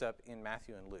shows up in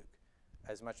Matthew and Luke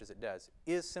as much as it does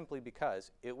is simply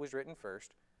because it was written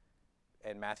first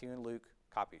and Matthew and Luke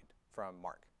copied from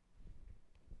Mark.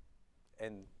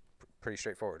 And pretty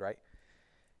straightforward, right?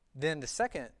 Then the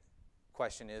second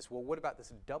question is, well, what about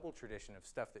this double tradition of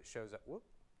stuff that shows up? Whoop,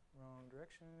 wrong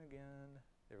direction again.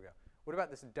 There we go. What about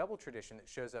this double tradition that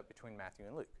shows up between Matthew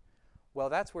and Luke? Well,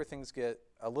 that's where things get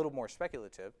a little more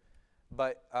speculative.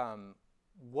 But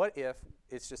what if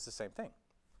it's just the same thing?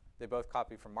 They both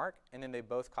copy from Mark, and then they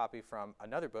both copy from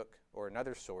another book or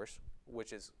another source,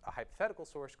 which is a hypothetical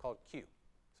source called Q.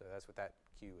 So that's what that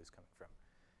Q is coming from.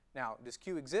 Now, does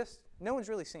Q exist? No one's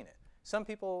really seen it. Some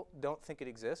people don't think it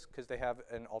exists because they have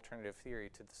an alternative theory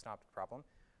to the synoptic problem.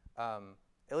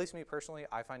 At least me personally,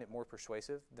 I find it more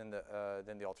persuasive than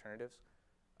the alternatives.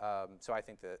 So I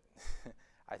think that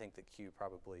I think that Q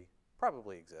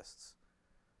probably exists.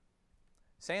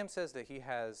 Sam says that he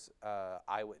has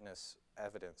eyewitness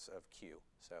evidence of Q,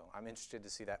 so I'm interested to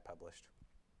see that published.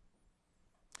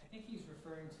 I think he's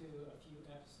referring to a few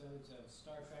episodes of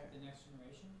Star Trek: The Next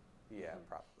Generation. Yeah,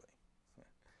 probably. Yeah.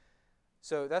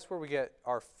 So that's where we get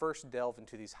our first delve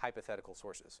into these hypothetical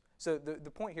sources. So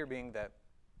the point here being that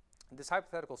this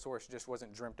hypothetical source just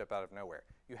wasn't dreamt up out of nowhere.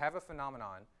 You have a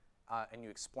phenomenon, and you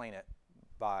explain it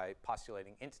by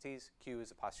postulating entities. Q is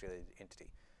a postulated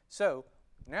entity. So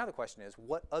now the question is,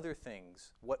 what other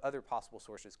possible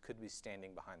sources could be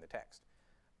standing behind the text?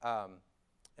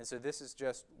 And so this is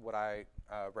just what I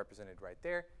represented right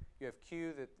there. You have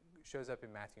Q that shows up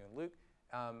in Matthew and Luke.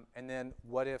 And then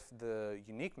what if the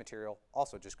unique material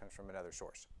also just comes from another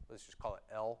source? Let's just call it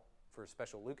L for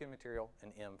special Lucan material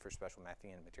and M for special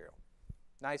Matthean material.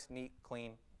 Nice, neat,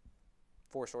 clean,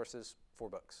 4 sources, 4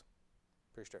 books.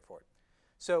 Pretty straightforward.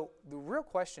 So the real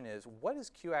question is, what does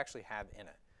Q actually have in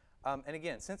it? And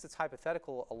again, since it's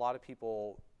hypothetical, a lot of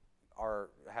people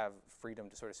have freedom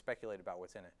to sort of speculate about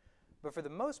what's in it. But for the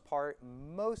most part,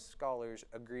 most scholars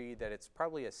agree that it's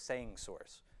probably a saying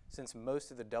source, since most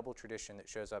of the double tradition that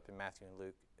shows up in Matthew and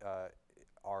Luke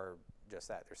are just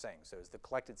that, they're sayings. So it's the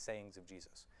collected sayings of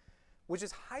Jesus, which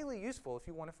is highly useful if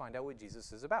you want to find out what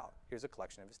Jesus is about. Here's a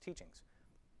collection of his teachings.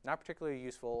 Not particularly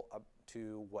useful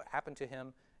to what happened to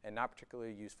him, and not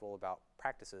particularly useful about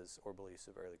practices or beliefs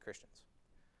of early Christians.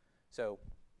 So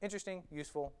interesting,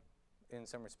 useful in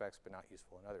some respects, but not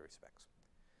useful in other respects.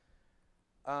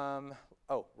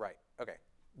 Oh, right, okay.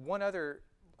 One other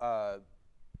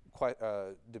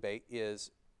debate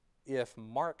is if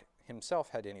Mark himself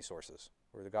had any sources,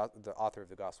 or the author of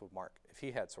the Gospel of Mark, if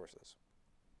he had sources.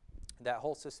 That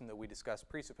whole system that we discussed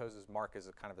presupposes Mark as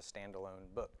a kind of a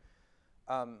standalone book.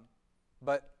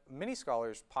 But many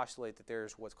scholars postulate that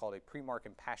there's what's called a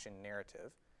pre-Markan passion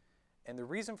narrative. And the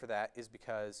reason for that is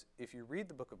because if you read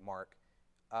the book of Mark,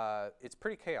 it's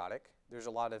pretty chaotic. There's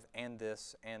a lot of and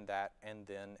this, and that, and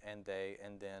then, and they,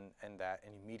 and then, and that,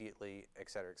 and immediately,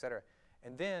 et cetera, et cetera.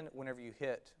 And then whenever you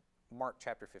hit Mark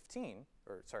chapter 14,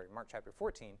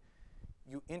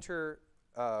 you enter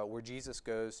where Jesus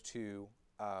goes to,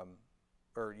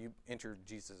 or you enter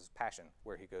Jesus' passion,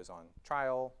 where he goes on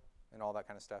trial and all that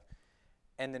kind of stuff.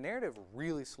 And the narrative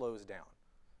really slows down,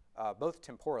 both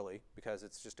temporally, because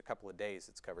it's just a couple of days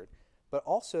it's covered, but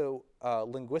also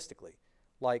linguistically.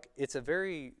 Like, it's a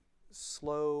very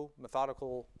slow,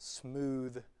 methodical,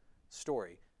 smooth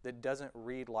story that doesn't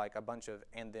read like a bunch of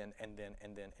and then, and then,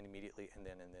 and then, and immediately, and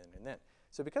then, and then, and then.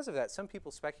 So because of that, some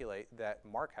people speculate that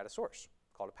Mark had a source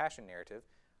called a passion narrative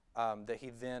that he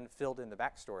then filled in the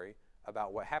backstory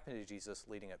about what happened to Jesus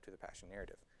leading up to the passion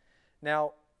narrative.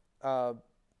 Now,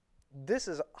 this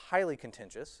is highly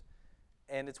contentious,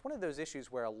 and it's one of those issues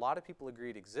where a lot of people agree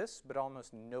it exists, but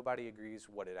almost nobody agrees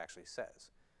what it actually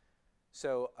says.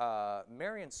 So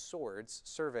Marion Swords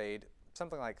surveyed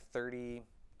something like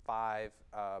 35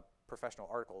 professional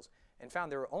articles and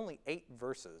found there were only 8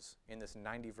 verses in this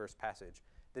 90-verse passage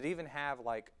that even have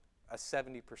like a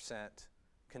 70%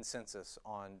 consensus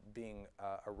on being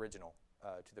original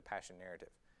to the passion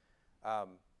narrative.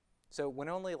 So when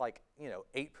only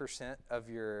 8% of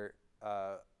your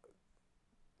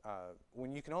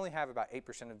when you can only have about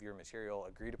 8% of your material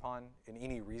agreed upon in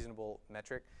any reasonable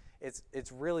metric,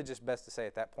 it's really just best to say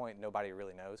at that point nobody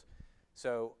really knows.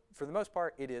 So for the most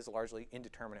part, it is largely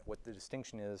indeterminate what the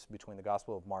distinction is between the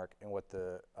Gospel of Mark and what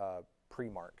the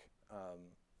pre-Mark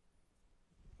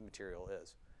material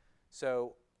is.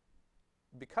 So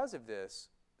because of this,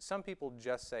 some people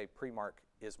just say pre-Mark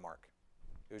is Mark.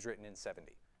 It was written in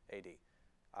 70 AD.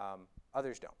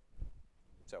 Others don't.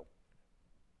 So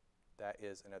that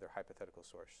is another hypothetical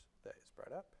source that is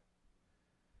brought up.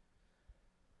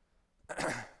 I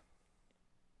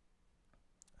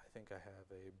think I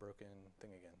have a broken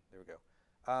thing again. There we go.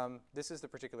 This is the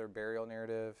particular burial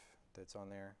narrative that's on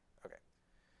there. Okay.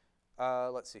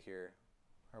 Let's see here.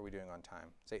 How are we doing on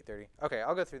time? It's 8:30. Okay,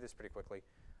 I'll go through this pretty quickly.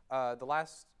 The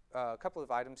last couple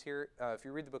of items here, if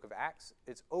you read the book of Acts,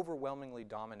 it's overwhelmingly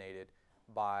dominated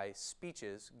by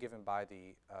speeches given by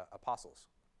the apostles.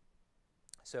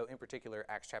 So in particular,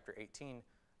 Acts chapter 18,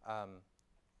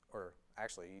 or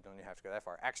actually you don't even have to go that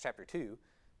far. Acts chapter 2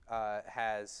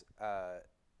 has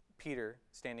Peter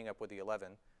standing up with the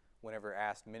 11 whenever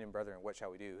asked, "Men and brethren, what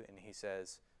shall we do?" And he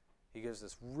gives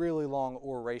this really long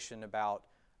oration about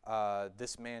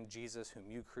this man Jesus whom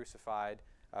you crucified,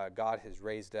 God has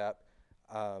raised up,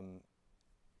 and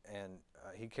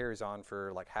he carries on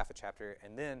for like half a chapter,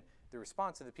 and then the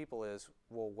response of the people is,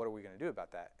 well, what are we going to do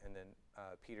about that? And then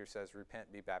Peter says,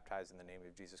 repent, be baptized in the name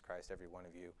of Jesus Christ, every one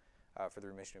of you, for the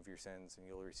remission of your sins, and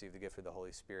you'll receive the gift of the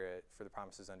Holy Spirit, for the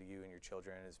promises unto you and your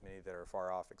children, as many that are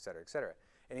far off, et cetera, et cetera.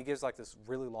 And he gives like this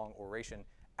really long oration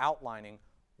outlining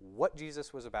what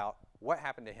Jesus was about, what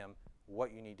happened to him,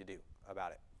 what you need to do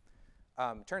about it.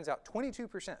 Turns out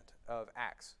 22% of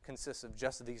Acts consists of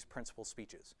just these principal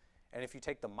speeches. And if you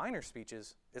take the minor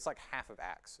speeches, it's like half of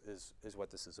Acts is what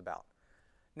this is about.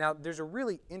 Now, there's a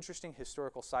really interesting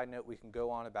historical side note we can go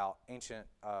on about ancient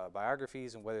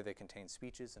biographies and whether they contain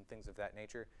speeches and things of that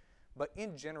nature. But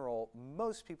in general,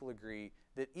 most people agree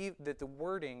that that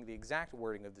the exact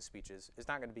wording of the speeches is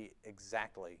not going to be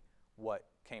exactly what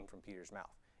came from Peter's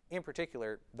mouth. In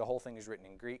particular, the whole thing is written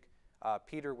in Greek.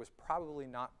 Peter was probably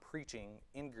not preaching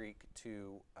in Greek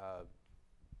to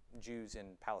Jews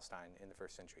in Palestine in the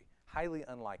first century. Highly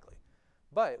unlikely.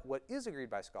 But what is agreed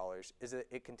by scholars is that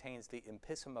it contains the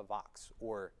epistema vox,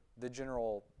 or the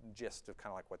general gist of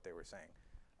kind of like what they were saying.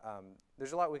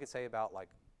 There's a lot we could say about like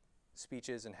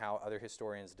speeches and how other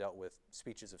historians dealt with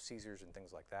speeches of Caesars and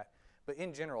things like that. But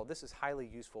in general, this is highly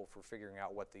useful for figuring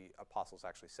out what the apostles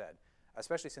actually said,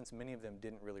 especially since many of them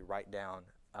didn't really write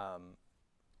down,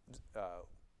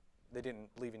 they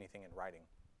didn't leave anything in writing.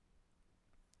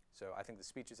 So I think the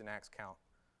speeches in Acts count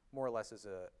more or less as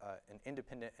an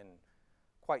independent and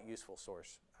quite useful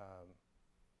source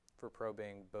for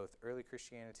probing both early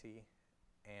Christianity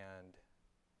and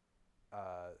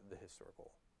the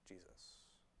historical Jesus.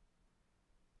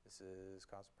 This is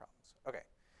causing problems. Okay.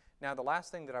 Now the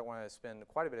last thing that I want to spend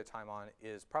quite a bit of time on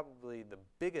is probably the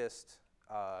biggest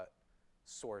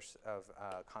source of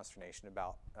consternation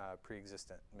about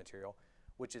pre-existent material,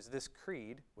 which is this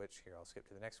creed, which here I'll skip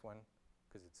to the next one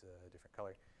because it's a different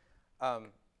color.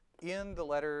 In the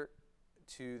letter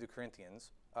to the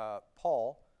Corinthians,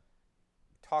 Paul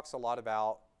talks a lot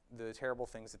about the terrible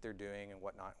things that they're doing and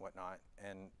whatnot,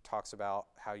 and talks about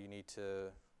how you need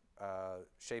to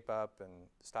shape up and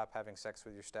stop having sex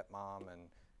with your stepmom and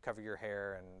cover your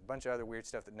hair and a bunch of other weird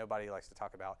stuff that nobody likes to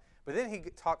talk about. But then he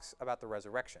talks about the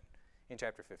resurrection in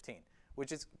chapter 15,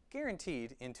 which is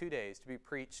guaranteed in 2 days to be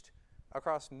preached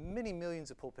across many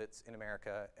millions of pulpits in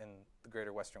America and the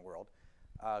greater Western world,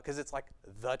 because it's like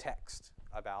the text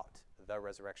about the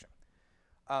resurrection.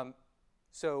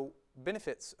 So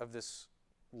benefits of this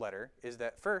letter is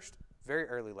that first, very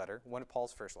early letter, one of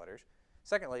Paul's first letters.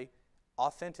 Secondly,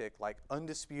 authentic, like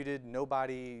undisputed,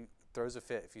 nobody throws a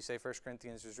fit. If you say 1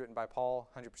 Corinthians was written by Paul,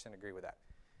 100% agree with that.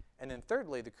 And then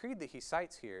thirdly, the creed that he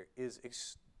cites here is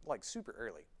like super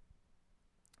early.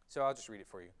 So I'll just read it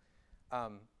for you. A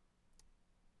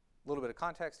little bit of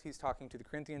context, he's talking to the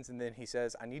Corinthians, and then he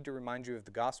says, I need to remind you of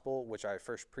the gospel which I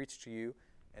first preached to you,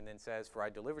 and then says, for I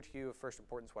delivered to you of first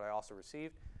importance what I also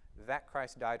received, that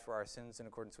Christ died for our sins in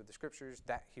accordance with the Scriptures,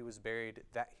 that he was buried,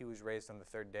 that he was raised on the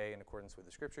third day in accordance with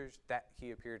the Scriptures, that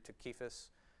he appeared to Cephas,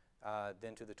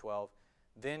 then to the 12.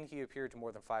 Then he appeared to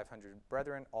more than 500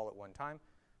 brethren all at one time.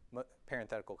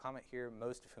 Parenthetical comment here,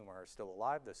 most of whom are still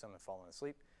alive, though some have fallen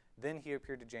asleep. Then he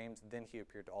appeared to James, then he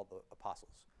appeared to all the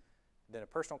apostles. Then a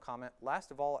personal comment,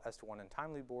 last of all, as to one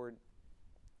untimely born,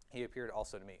 he appeared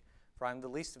also to me. For I am the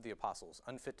least of the apostles,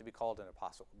 unfit to be called an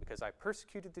apostle, because I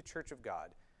persecuted the church of God.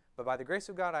 But by the grace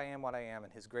of God I am what I am,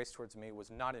 and his grace towards me was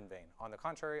not in vain. On the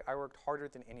contrary, I worked harder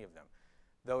than any of them,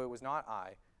 though it was not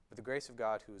I, but the grace of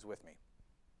God who was with me.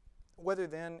 Whether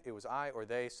then it was I or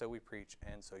they, so we preach,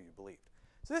 and so you believed.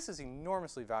 So this is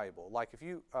enormously valuable. Like if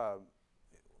you,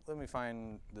 let me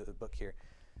find the book here.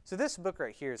 So this book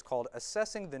right here is called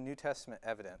Assessing the New Testament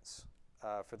Evidence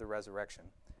for the Resurrection.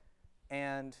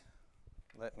 And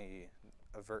let me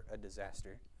avert a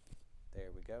disaster. There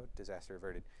we go, disaster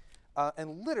averted.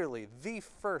 And literally the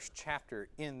first chapter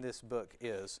in this book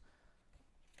is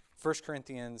 1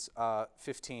 Corinthians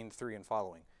 15, 3 and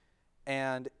following.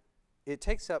 And it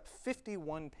takes up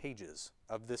 51 pages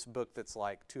of this book that's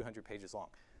like 200 pages long.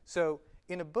 So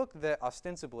in a book that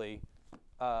ostensibly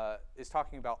is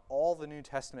talking about all the New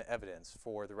Testament evidence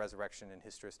for the resurrection and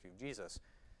historicity of Jesus,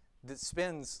 that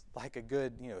spends like a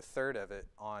good third of it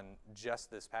on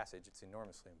just this passage. It's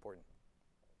enormously important.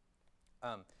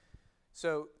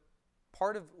 So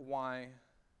part of why,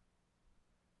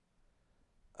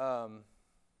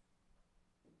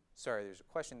 sorry, there's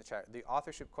a question in the chat. The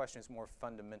authorship question is more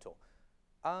fundamental.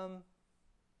 I'm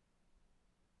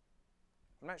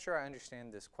not sure I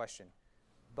understand this question,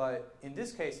 but in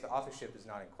this case, the authorship is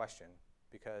not in question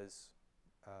because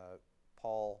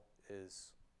Paul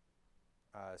is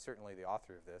certainly the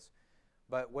author of this.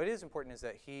 But what is important is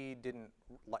that he didn't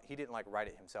write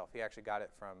it himself. He actually got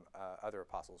it from other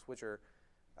apostles, which are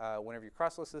whenever you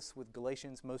cross-list this with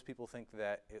Galatians, most people think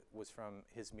that it was from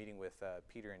his meeting with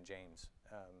Peter and James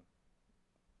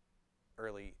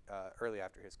early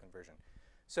after his conversion.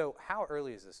 So how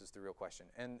early is this is the real question.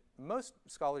 And most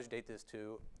scholars date this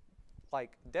to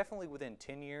like definitely within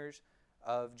 10 years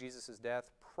of Jesus'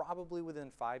 death, probably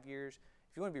within 5 years.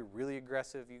 If you want to be really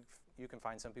aggressive, you can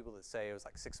find some people that say it was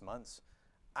like 6 months.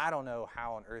 I don't know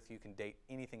how on earth you can date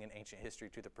anything in ancient history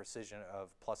to the precision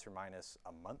of plus or minus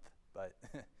a month, but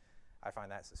I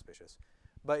find that suspicious.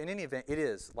 But in any event, it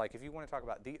is, like if you want to talk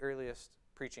about the earliest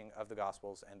preaching of the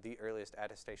Gospels and the earliest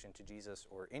attestation to Jesus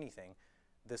or anything,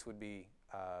 this would be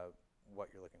what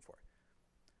you're looking for.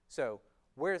 So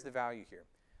where's the value here?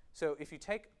 So if you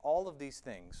take all of these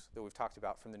things that we've talked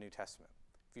about from the New Testament,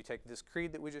 if you take this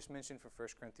creed that we just mentioned from 1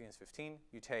 Corinthians 15,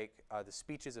 you take the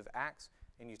speeches of Acts,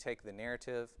 and you take the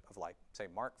narrative of, like, say,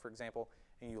 Mark, for example,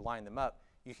 and you line them up,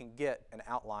 you can get an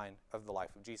outline of the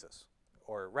life of Jesus,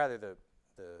 or rather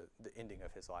the ending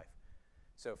of his life.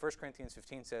 So 1 Corinthians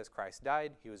 15 says, Christ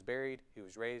died, he was buried, he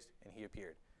was raised, and he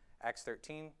appeared. Acts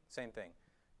 13, same thing.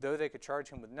 Though they could charge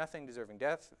him with nothing deserving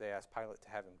death, they asked Pilate to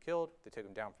have him killed. They took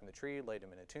him down from the tree, laid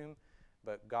him in a tomb.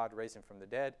 But God raised him from the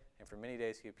dead, and for many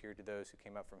days he appeared to those who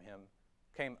came up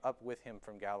with him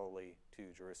from Galilee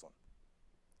to Jerusalem.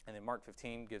 And then Mark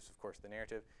 15 gives, of course, the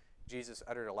narrative. Jesus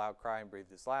uttered a loud cry and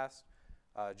breathed his last.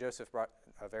 Joseph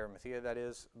of Arimathea, that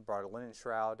is, brought a linen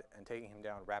shroud, and taking him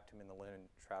down, wrapped him in the linen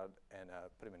shroud and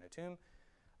put him in a tomb.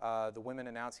 The women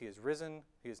announce he is risen.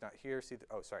 He is not here.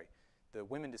 The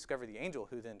women discover the angel,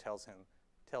 who then tells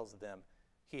them,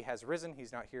 he has risen.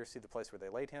 He's not here. See the place where they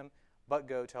laid him. But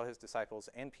go tell his disciples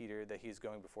and Peter that he is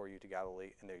going before you to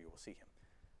Galilee, and there you will see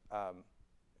him.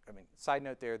 Side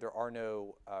note there are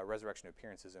no resurrection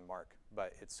appearances in Mark,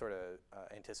 but it's sort of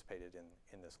anticipated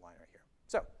in this line right here.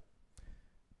 So,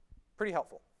 pretty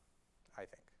helpful, I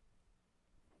think.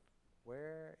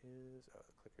 Where is,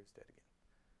 the clicker's dead again.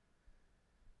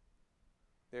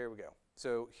 There we go.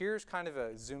 So here's kind of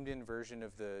a zoomed in version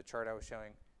of the chart I was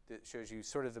showing that shows you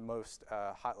sort of the most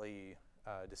hotly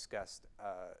discussed,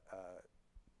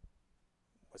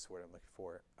 what's the word I'm looking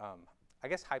for? I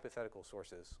guess hypothetical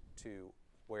sources to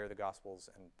where the Gospels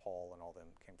and Paul and all them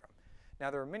came from.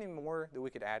 Now, there are many more that we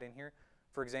could add in here.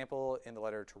 For example, in the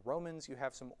letter to Romans, you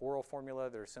have some oral formula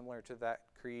that are similar to that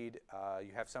creed.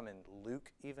 You have some in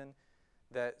Luke even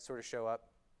that sort of show up.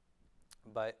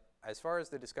 But as far as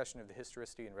the discussion of the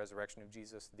historicity and resurrection of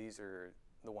Jesus, these are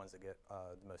the ones that get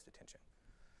the most attention.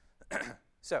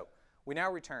 So, we now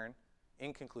return,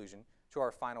 in conclusion, to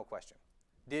our final question.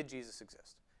 Did Jesus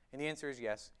exist? And the answer is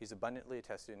yes. He's abundantly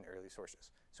attested in early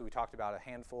sources. So we talked about a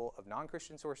handful of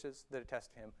non-Christian sources that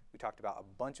attest to him. We talked about a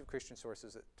bunch of Christian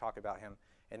sources that talk about him.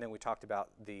 And then we talked about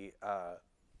the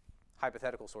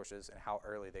hypothetical sources and how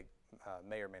early they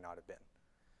may or may not have been.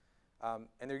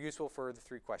 And they're useful for the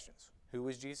three questions. Who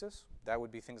was Jesus? That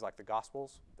would be things like the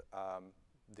Gospels.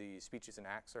 The speeches and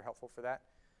Acts are helpful for that.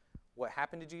 What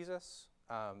happened to Jesus?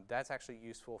 That's actually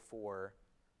useful for,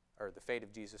 or the fate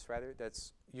of Jesus, rather.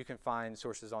 You can find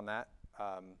sources on that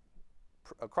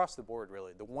across the board,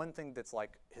 really. The one thing that's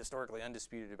like historically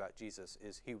undisputed about Jesus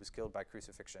is he was killed by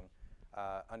crucifixion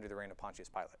under the reign of Pontius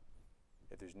Pilate.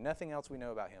 If there's nothing else we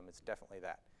know about him, it's definitely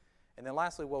that. And then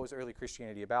lastly, what was early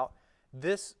Christianity about?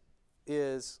 This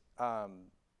is a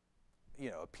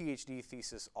PhD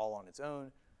thesis all on its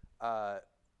own.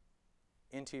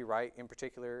 N.T. Wright, in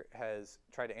particular, has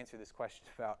tried to answer this question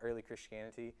about early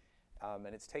Christianity,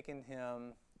 and it's taken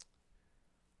him,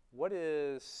 what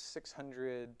is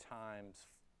 600 times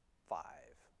 5?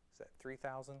 Is that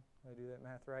 3,000? Did I do that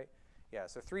math right? Yeah,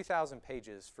 so 3,000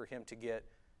 pages for him to get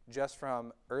just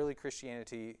from early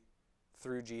Christianity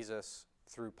through Jesus,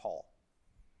 through Paul.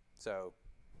 So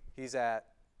he's at,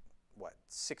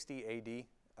 60 A.D.?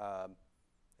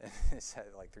 It's at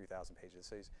like 3,000 pages.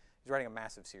 So he's writing a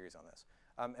massive series on this.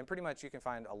 And pretty much you can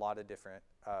find a lot of different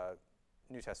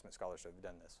New Testament scholars that have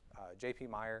done this. J.P.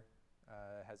 Meyer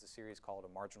has a series called A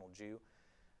Marginal Jew.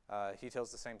 He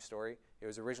tells the same story. It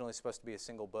was originally supposed to be a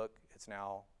single book. It's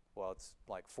now, it's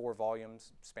like 4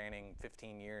 volumes spanning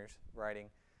 15 years writing.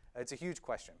 It's a huge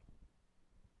question.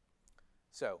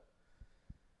 So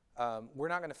we're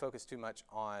not going to focus too much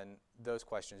on those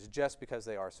questions just because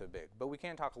they are so big. But we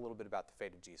can talk a little bit about the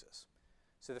fate of Jesus.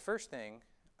 So the first thing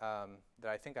that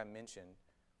I think I mentioned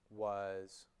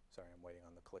was, sorry, I'm waiting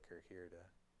on the clicker here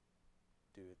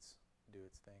to do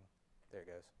its thing. There it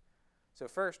goes. So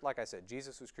first, like I said,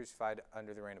 Jesus was crucified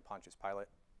under the reign of Pontius Pilate.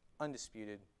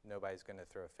 Undisputed. Nobody's going to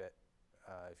throw a fit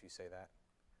if you say that.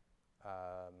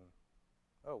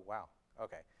 Oh, wow.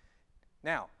 Okay.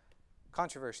 Now,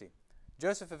 controversy.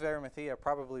 Joseph of Arimathea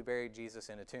probably buried Jesus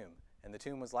in a tomb, and the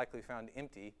tomb was likely found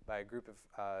empty by a group of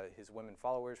his women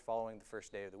followers following the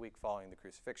first day of the week following the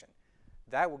crucifixion.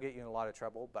 That will get you in a lot of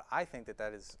trouble, but I think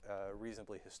that is a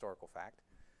reasonably historical fact,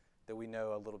 that we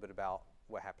know a little bit about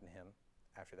what happened to him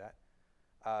after that.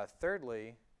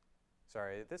 Thirdly,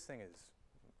 sorry, this thing is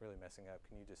really messing up.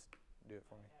 Can you just do it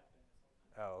for me?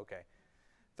 Oh, okay.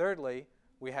 Thirdly,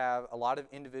 we have a lot of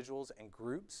individuals and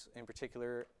groups, in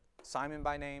particular Simon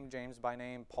by name, James by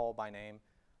name, Paul by name,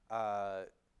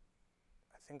 that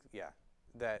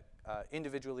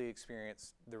individually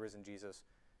experienced the risen Jesus.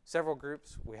 Several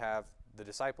groups. We have the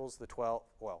disciples, the 12.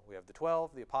 Well, we have the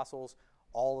 12, the apostles,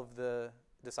 all of the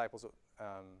disciples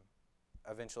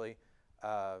eventually.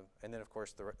 And then, of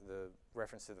course, the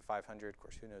reference to the 500. Of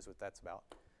course, who knows what that's about.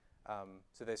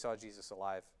 So they saw Jesus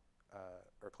alive,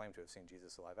 or claimed to have seen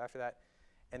Jesus alive after that.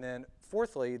 And then,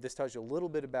 fourthly, this tells you a little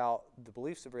bit about the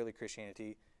beliefs of early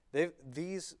Christianity.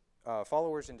 These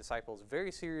followers and disciples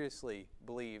very seriously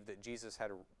believed that Jesus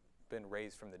had been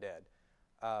raised from the dead.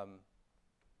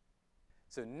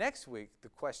 So next week, the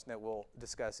question that we'll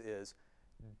discuss is,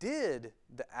 did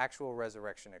the actual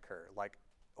resurrection occur?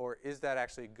 Or is that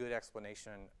actually a good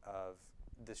explanation of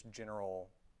this general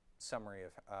summary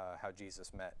of how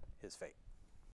Jesus met his fate?